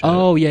or some shit.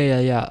 Oh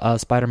yeah.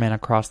 Spider-Man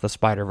Across the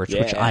Spider-Verse,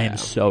 which I am Yeah.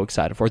 so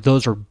excited for.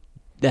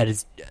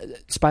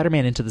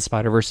 Spider-Man Into the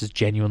Spider-Verse is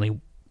genuinely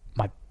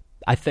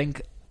I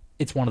think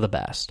it's one of the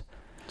best.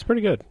 It's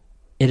pretty good.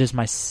 It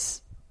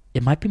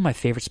might be my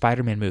favorite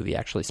Spider-Man movie,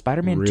 actually.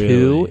 Spider-Man Really?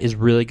 2 is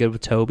really good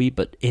with Tobey,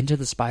 but Into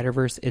the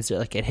Spider-Verse is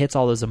like, it hits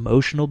all those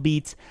emotional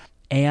beats,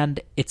 and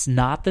it's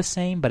not the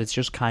same, but it's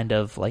just kind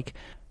of like,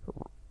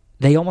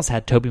 they almost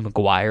had Tobey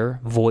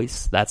Maguire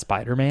voice that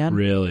Spider-Man.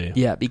 Really?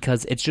 Yeah,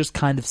 because it's just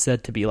kind of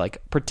said to be like,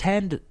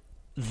 pretend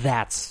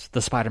that's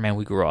the Spider-Man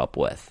we grew up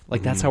with.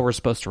 Like, that's how we're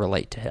supposed to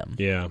relate to him.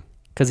 Yeah.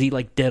 Because he,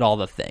 like, did all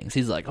the things.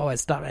 He's like, oh, I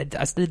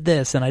did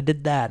this, and I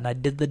did that, and I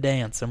did the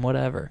dance, and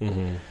whatever.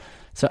 Mm-hmm.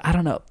 So, I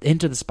don't know.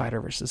 Into the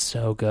Spider-Verse is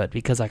so good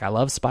because, like, I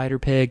love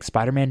Spider-Pig.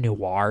 Spider-Man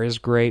Noir is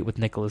great with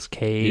Nicolas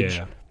Cage.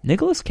 Yeah.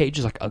 Nicolas Cage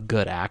is, like, a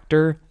good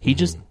actor. He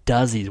just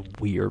does these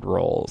weird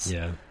roles.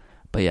 Yeah.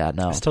 But, yeah,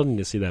 no. I still need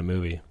to see that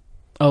movie.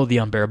 Oh, The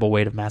Unbearable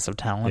Weight of Massive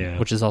Talent, Yeah.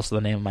 which is also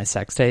the name of my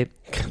sex tape.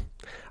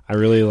 I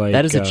really like...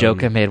 That is a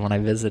joke I made when I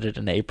visited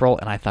in April,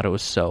 and I thought it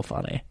was so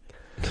funny.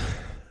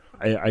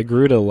 I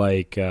grew to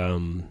like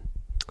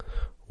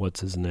what's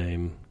his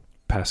name?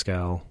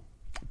 Pascal.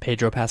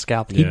 Pedro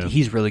Pascal. Yeah.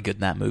 He's really good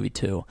in that movie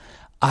too.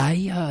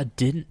 I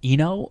didn't,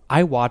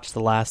 I watched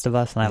The Last of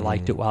Us and I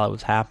liked it while it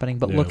was happening,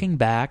 but looking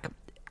back,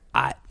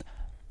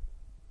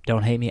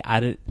 don't hate me.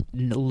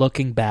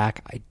 Looking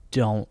back, I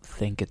don't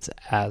think it's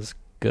as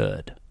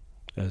good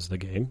as the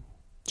game.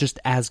 Just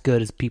as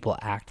good as people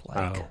act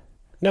like. Oh.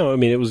 No, I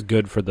mean it was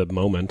good for the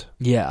moment.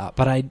 Yeah,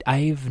 but I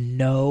have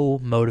no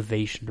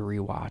motivation to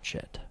rewatch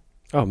it.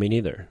 Oh, me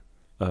neither.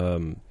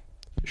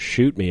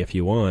 Shoot me if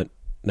you want.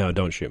 No,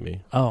 don't shoot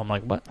me. Oh, I'm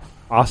like, what?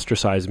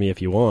 Ostracize me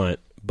if you want,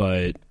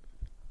 but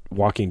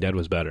Walking Dead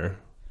was better.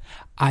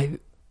 I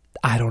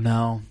don't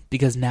know,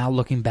 because now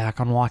looking back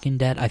on Walking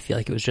Dead, I feel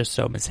like it was just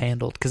so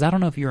mishandled. Because I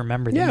don't know if you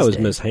remember. Yeah, it was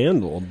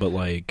mishandled, but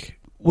like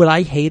what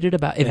I hated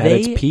about at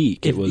its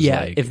peak, it was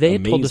like if they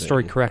had amazing. told the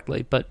story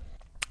correctly. But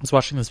I was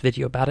watching this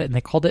video about it, and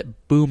they called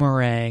it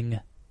boomerang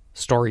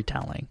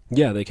storytelling.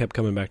 Yeah, they kept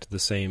coming back to the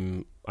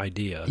same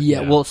idea.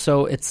 Yeah, well,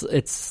 so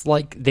it's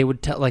like they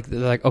would tell, like, they're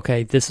like,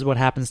 okay, this is what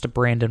happens to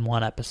Brandon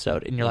one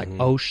episode, and you're like,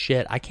 oh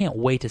shit, I can't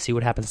wait to see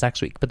what happens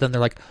next week. But then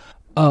they're like,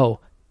 oh,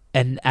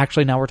 and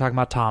actually now we're talking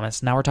about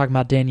Thomas, now we're talking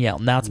about Danielle,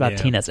 now it's about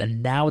Tina's,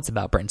 and now it's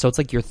about Brandon. So it's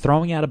like you're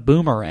throwing out a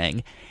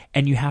boomerang,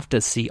 and you have to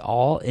see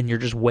all, and you're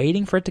just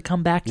waiting for it to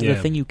come back to the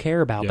thing you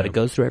care about, but it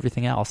goes through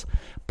everything else.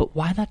 But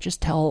why not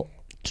just tell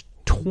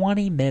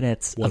 20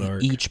 minutes of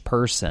arc. each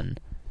person,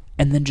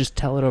 and then just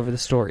tell it over the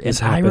story? And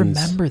I happens.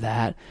 remember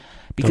that.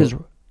 Because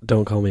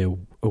don't call me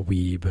a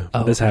weeb.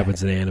 Oh, this okay.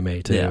 happens in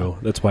anime too. Yeah.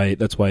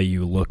 That's why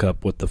you look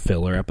up what the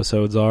filler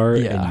episodes are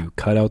and you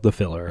cut out the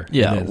filler.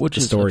 Yeah, and which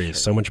the story is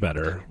so much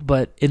better.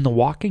 But in The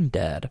Walking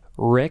Dead,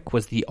 Rick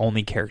was the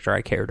only character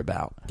I cared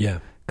about. Yeah,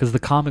 because the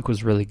comic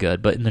was really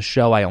good, but in the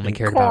show I only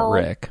cared about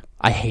Rick.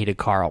 I hated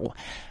Carl.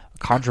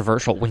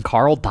 Controversial. When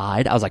Carl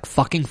died, I was like,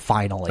 fucking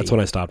finally. that's when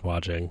I stopped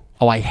watching.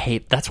 Oh,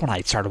 that's when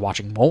I started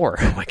watching more.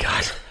 Oh my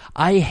god.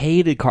 I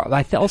hated Carl.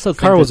 I also think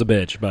Carl was a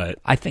bitch, but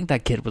I think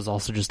that kid was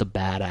also just a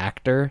bad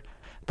actor.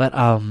 But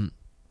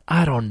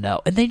I don't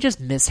know. And they just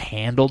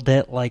mishandled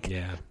it. Like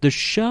the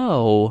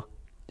show,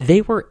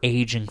 they were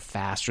aging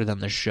faster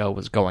than the show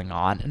was going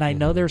on. And I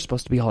know they were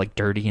supposed to be all like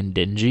dirty and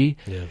dingy.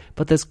 Yeah.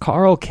 But this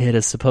Carl kid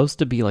is supposed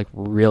to be like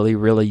really,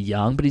 really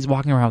young, but he's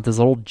walking around with this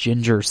little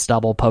ginger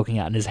stubble poking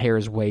out and his hair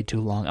is way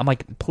too long. I'm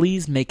like,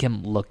 please make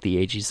him look the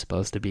age he's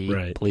supposed to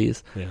be,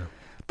 please. Yeah.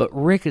 But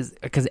Rick is,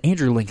 because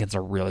Andrew Lincoln's a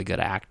really good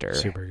actor.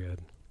 Super good.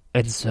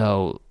 And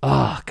so,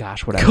 oh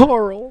gosh, whatever.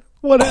 Carl.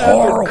 What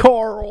happened,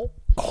 Carl?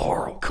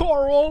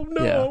 Carl,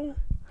 no. Yeah.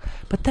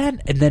 But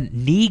then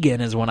Negan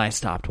is when I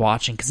stopped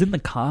watching, because in the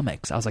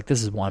comics, I was like,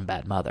 this is one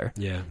bad mother.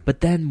 Yeah. But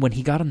then when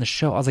he got on the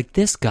show, I was like,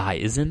 this guy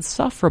is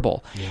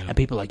insufferable. Yeah. And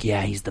people are like,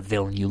 yeah, he's the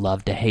villain you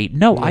love to hate.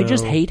 No, I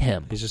just hate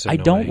him. He's just I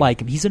don't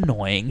like him. He's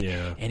annoying.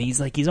 Yeah. And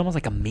he's almost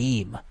like a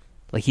meme.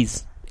 Like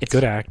it's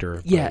good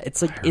actor. Yeah,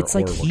 it's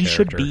like he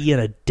should be in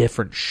a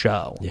different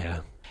show.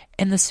 Yeah.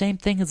 And the same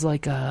thing is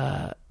like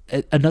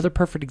another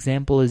perfect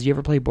example is, you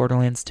ever play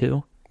Borderlands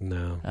 2?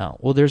 No. Oh,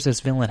 well, there's this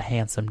villain,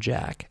 Handsome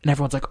Jack, and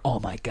everyone's like, oh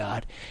my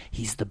god,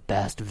 he's the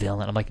best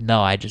villain. I'm like,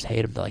 no, I just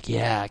hate him. They're like,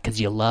 yeah,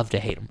 because you love to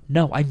hate him.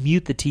 No, I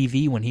mute the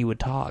TV when he would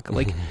talk.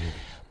 Like,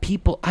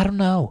 people, I don't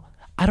know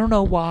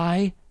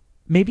why.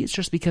 Maybe it's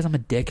just because I'm a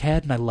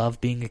dickhead and I love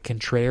being a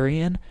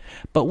contrarian.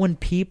 But when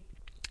people,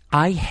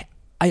 I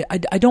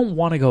don't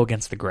want to go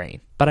against the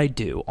grain, but I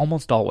do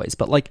almost always.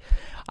 But like,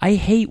 I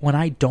hate when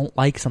I don't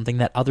like something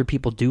that other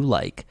people do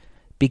like,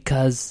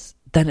 because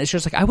then it's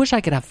just like, I wish I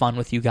could have fun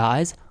with you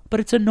guys, but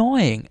it's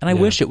annoying, and I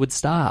wish it would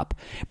stop.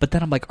 But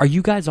then I'm like, are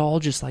you guys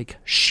all just like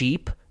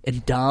sheep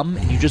and dumb,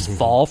 and you just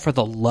fall for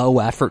the low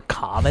effort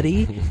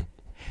comedy?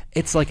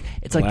 It's like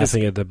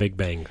laughing at the Big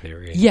Bang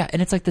Theory. Yeah,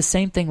 and it's like the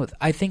same thing with,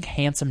 I think,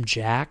 Handsome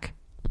Jack.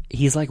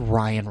 He's like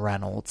Ryan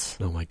Reynolds.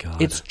 Oh my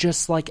god. It's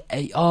just like,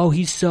 oh,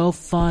 he's so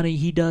funny,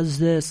 he does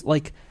this.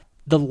 Like,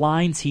 the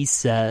lines he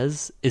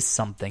says is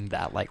something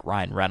that like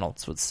Ryan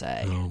Reynolds would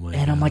say. Oh my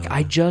and god. I'm like,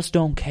 I just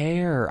don't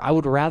care. I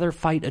would rather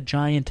fight a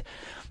giant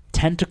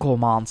tentacle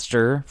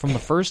monster from the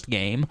first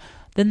game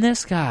than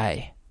this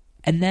guy.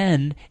 And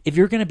then, if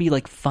you're going to be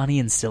like funny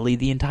and silly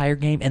the entire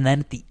game, and then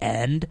at the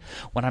end,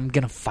 when I'm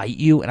going to fight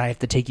you and I have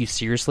to take you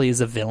seriously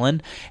as a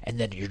villain, and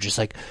then you're just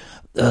like,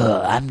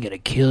 I'm going to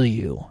kill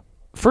you.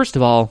 First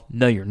of all,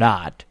 no, you're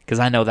not, because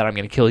I know that I'm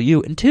going to kill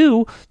you. And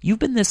two, you've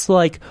been this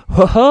like,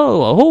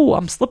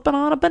 I'm slipping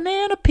on a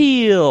banana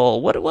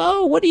peel. What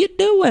are you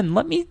doing?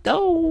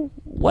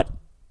 What?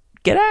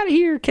 Get out of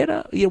here,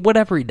 kiddo.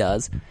 Whatever he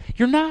does.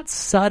 You're not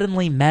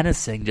suddenly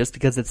menacing just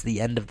because it's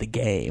the end of the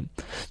game.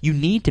 You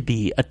need to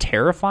be a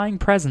terrifying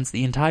presence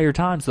the entire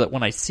time, so that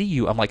when I see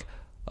you, I'm like,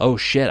 oh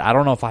shit, I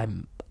don't know if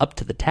I'm up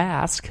to the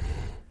task.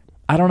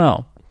 I don't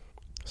know.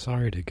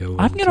 Sorry to go.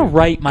 I'm gonna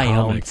write my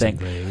own thing.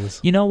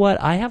 You know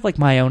what? I have like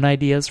my own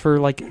ideas for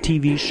like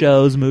TV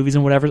shows, movies,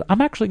 and whatever.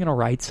 I'm actually gonna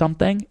write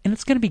something, and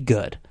it's gonna be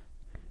good.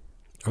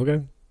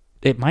 Okay.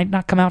 It might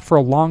not come out for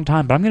a long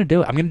time, but I'm gonna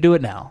do it. I'm gonna do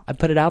it now. I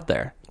put it out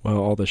there. Well,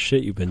 all the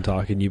shit you've been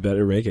talking, you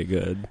better make it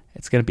good.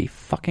 It's gonna be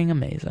fucking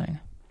amazing.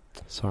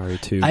 Sorry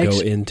to I go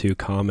into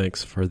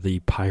comics for the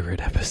pirate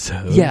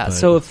episode. Yeah, but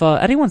so if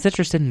anyone's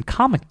interested in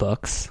comic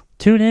books,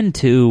 tune in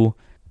to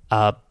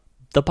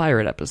the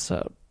pirate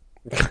episode.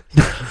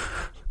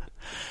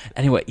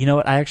 Anyway, you know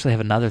what? I actually have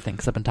another thing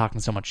because I've been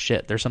talking so much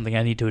shit. There's something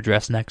I need to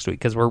address next week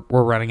because we're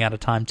running out of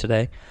time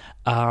today.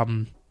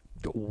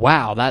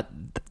 Wow,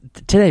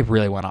 today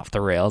really went off the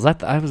rails. I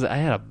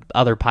had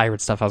other pirate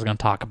stuff I was going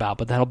to talk about,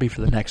 but that'll be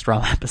for the next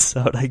Rum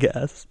episode, I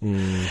guess.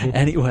 Mm-hmm.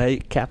 Anyway,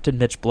 Captain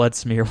Mitch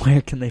Bloodsmear, where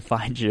can they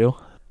find you?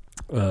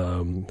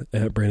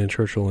 At Brandon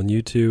Churchill on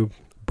YouTube,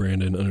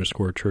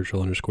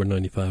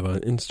 Brandon_Churchill_95 on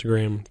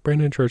Instagram,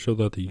 Brandon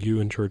Churchill.the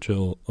and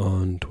Churchill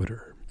on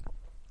Twitter.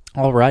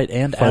 All right,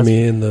 and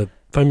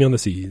Find me on the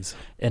seas.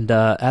 And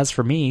as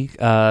for me,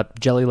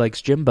 Jelly Likes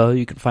Jimbo,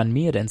 you can find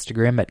me at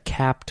Instagram at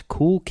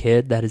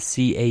CaptCoolKid. That is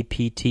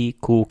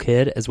CAPT Cool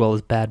Kid, as well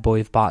as Bad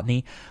Boy of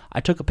Botany. I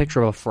took a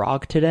picture of a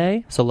frog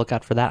today, so look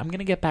out for that. I'm going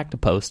to get back to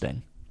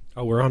posting.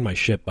 Oh, we're on my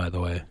ship, by the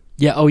way.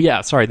 Yeah. Oh,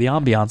 yeah. Sorry, the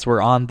ambiance.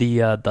 We're on the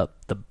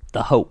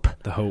Hope.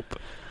 The Hope.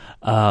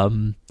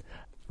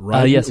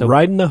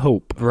 Riding the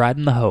Hope.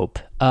 Riding the Hope.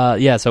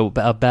 So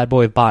Bad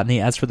Boy of Botany.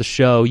 As for the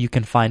show, you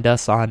can find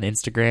us on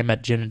Instagram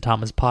at Gin and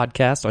Thomas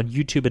Podcast, on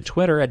YouTube and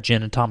Twitter at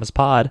Gin and Thomas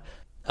Pod.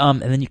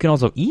 And then you can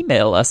also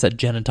email us at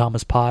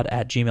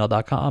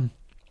ginandthomaspod@gmail.com.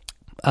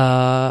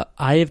 I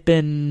have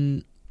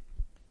been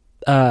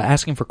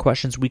asking for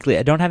questions weekly.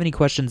 I don't have any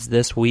questions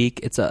this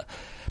week. It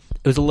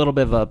was a little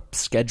bit of a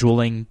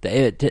scheduling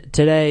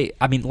today.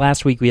 I mean,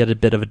 last week we had a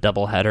bit of a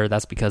doubleheader.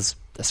 That's because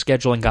the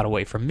scheduling got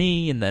away from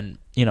me, and then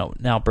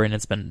now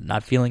Brandon's been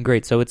not feeling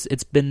great, so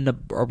it's been a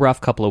rough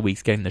couple of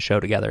weeks getting the show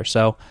together.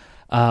 So,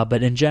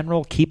 but in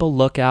general, keep a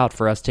lookout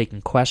for us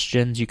taking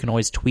questions. You can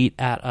always tweet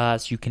at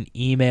us. You can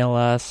email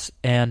us,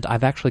 and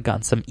I've actually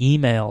gotten some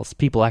emails.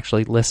 People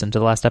actually listened to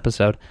the last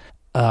episode.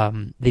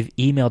 They've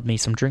emailed me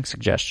some drink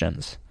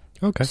suggestions.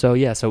 Okay. So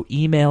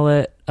email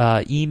it,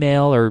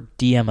 email or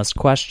DM us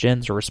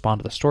questions or respond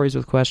to the stories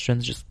with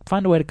questions. Just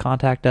find a way to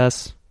contact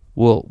us.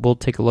 We'll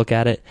take a look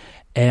at it.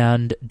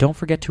 And don't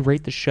forget to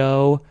rate the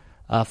show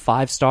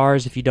 5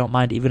 stars if you don't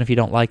mind. Even if you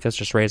don't like us,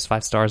 just rate us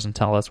 5 stars and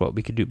tell us what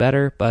we could do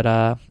better. But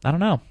I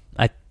don't know.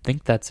 I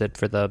think that's it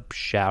for the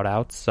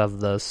shout-outs of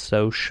the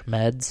Soch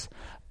Meds.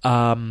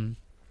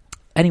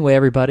 Anyway,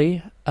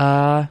 everybody,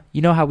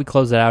 you know how we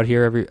close it out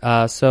here.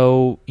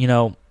 So,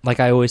 like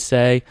I always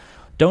say,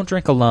 don't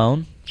drink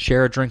alone.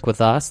 Share a drink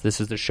with us.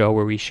 This is the show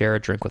where we share a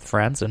drink with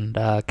friends. And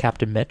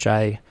Captain Mitch,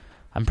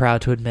 I'm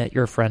proud to admit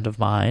you're a friend of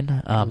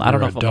mine. I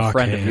don't know if I'm a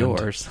friend of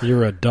yours.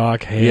 You're a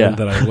dock hand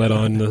that I let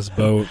on this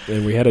boat,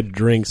 and we had a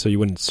drink so you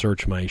wouldn't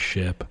search my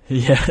ship.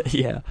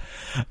 Yeah.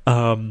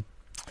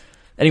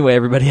 Anyway,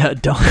 everybody,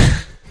 don't...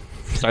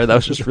 Sorry, that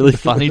was just really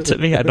funny to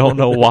me. I don't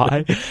know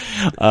why.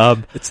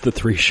 It's the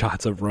 3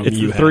 shots of rum It's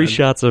you the 3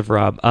 shots of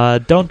rum.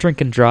 Don't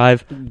drink and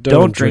drive.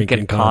 Don't drink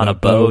and con a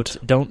boat.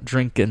 Don't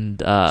drink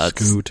and...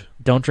 scoot.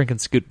 Don't drink and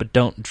scoot, but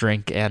don't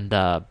drink and...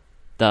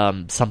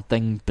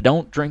 something, but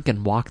don't drink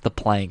and walk the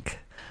plank.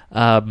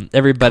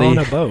 Everybody... On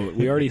a boat.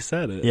 We already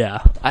said it.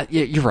 Yeah.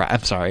 You're right.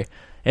 I'm sorry.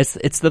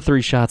 It's the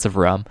 3 shots of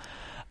rum.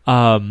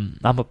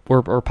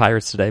 We're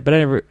pirates today. But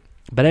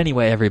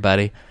anyway,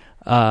 everybody...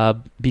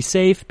 be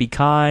safe, be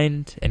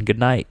kind, and good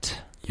night.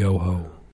 Yo ho.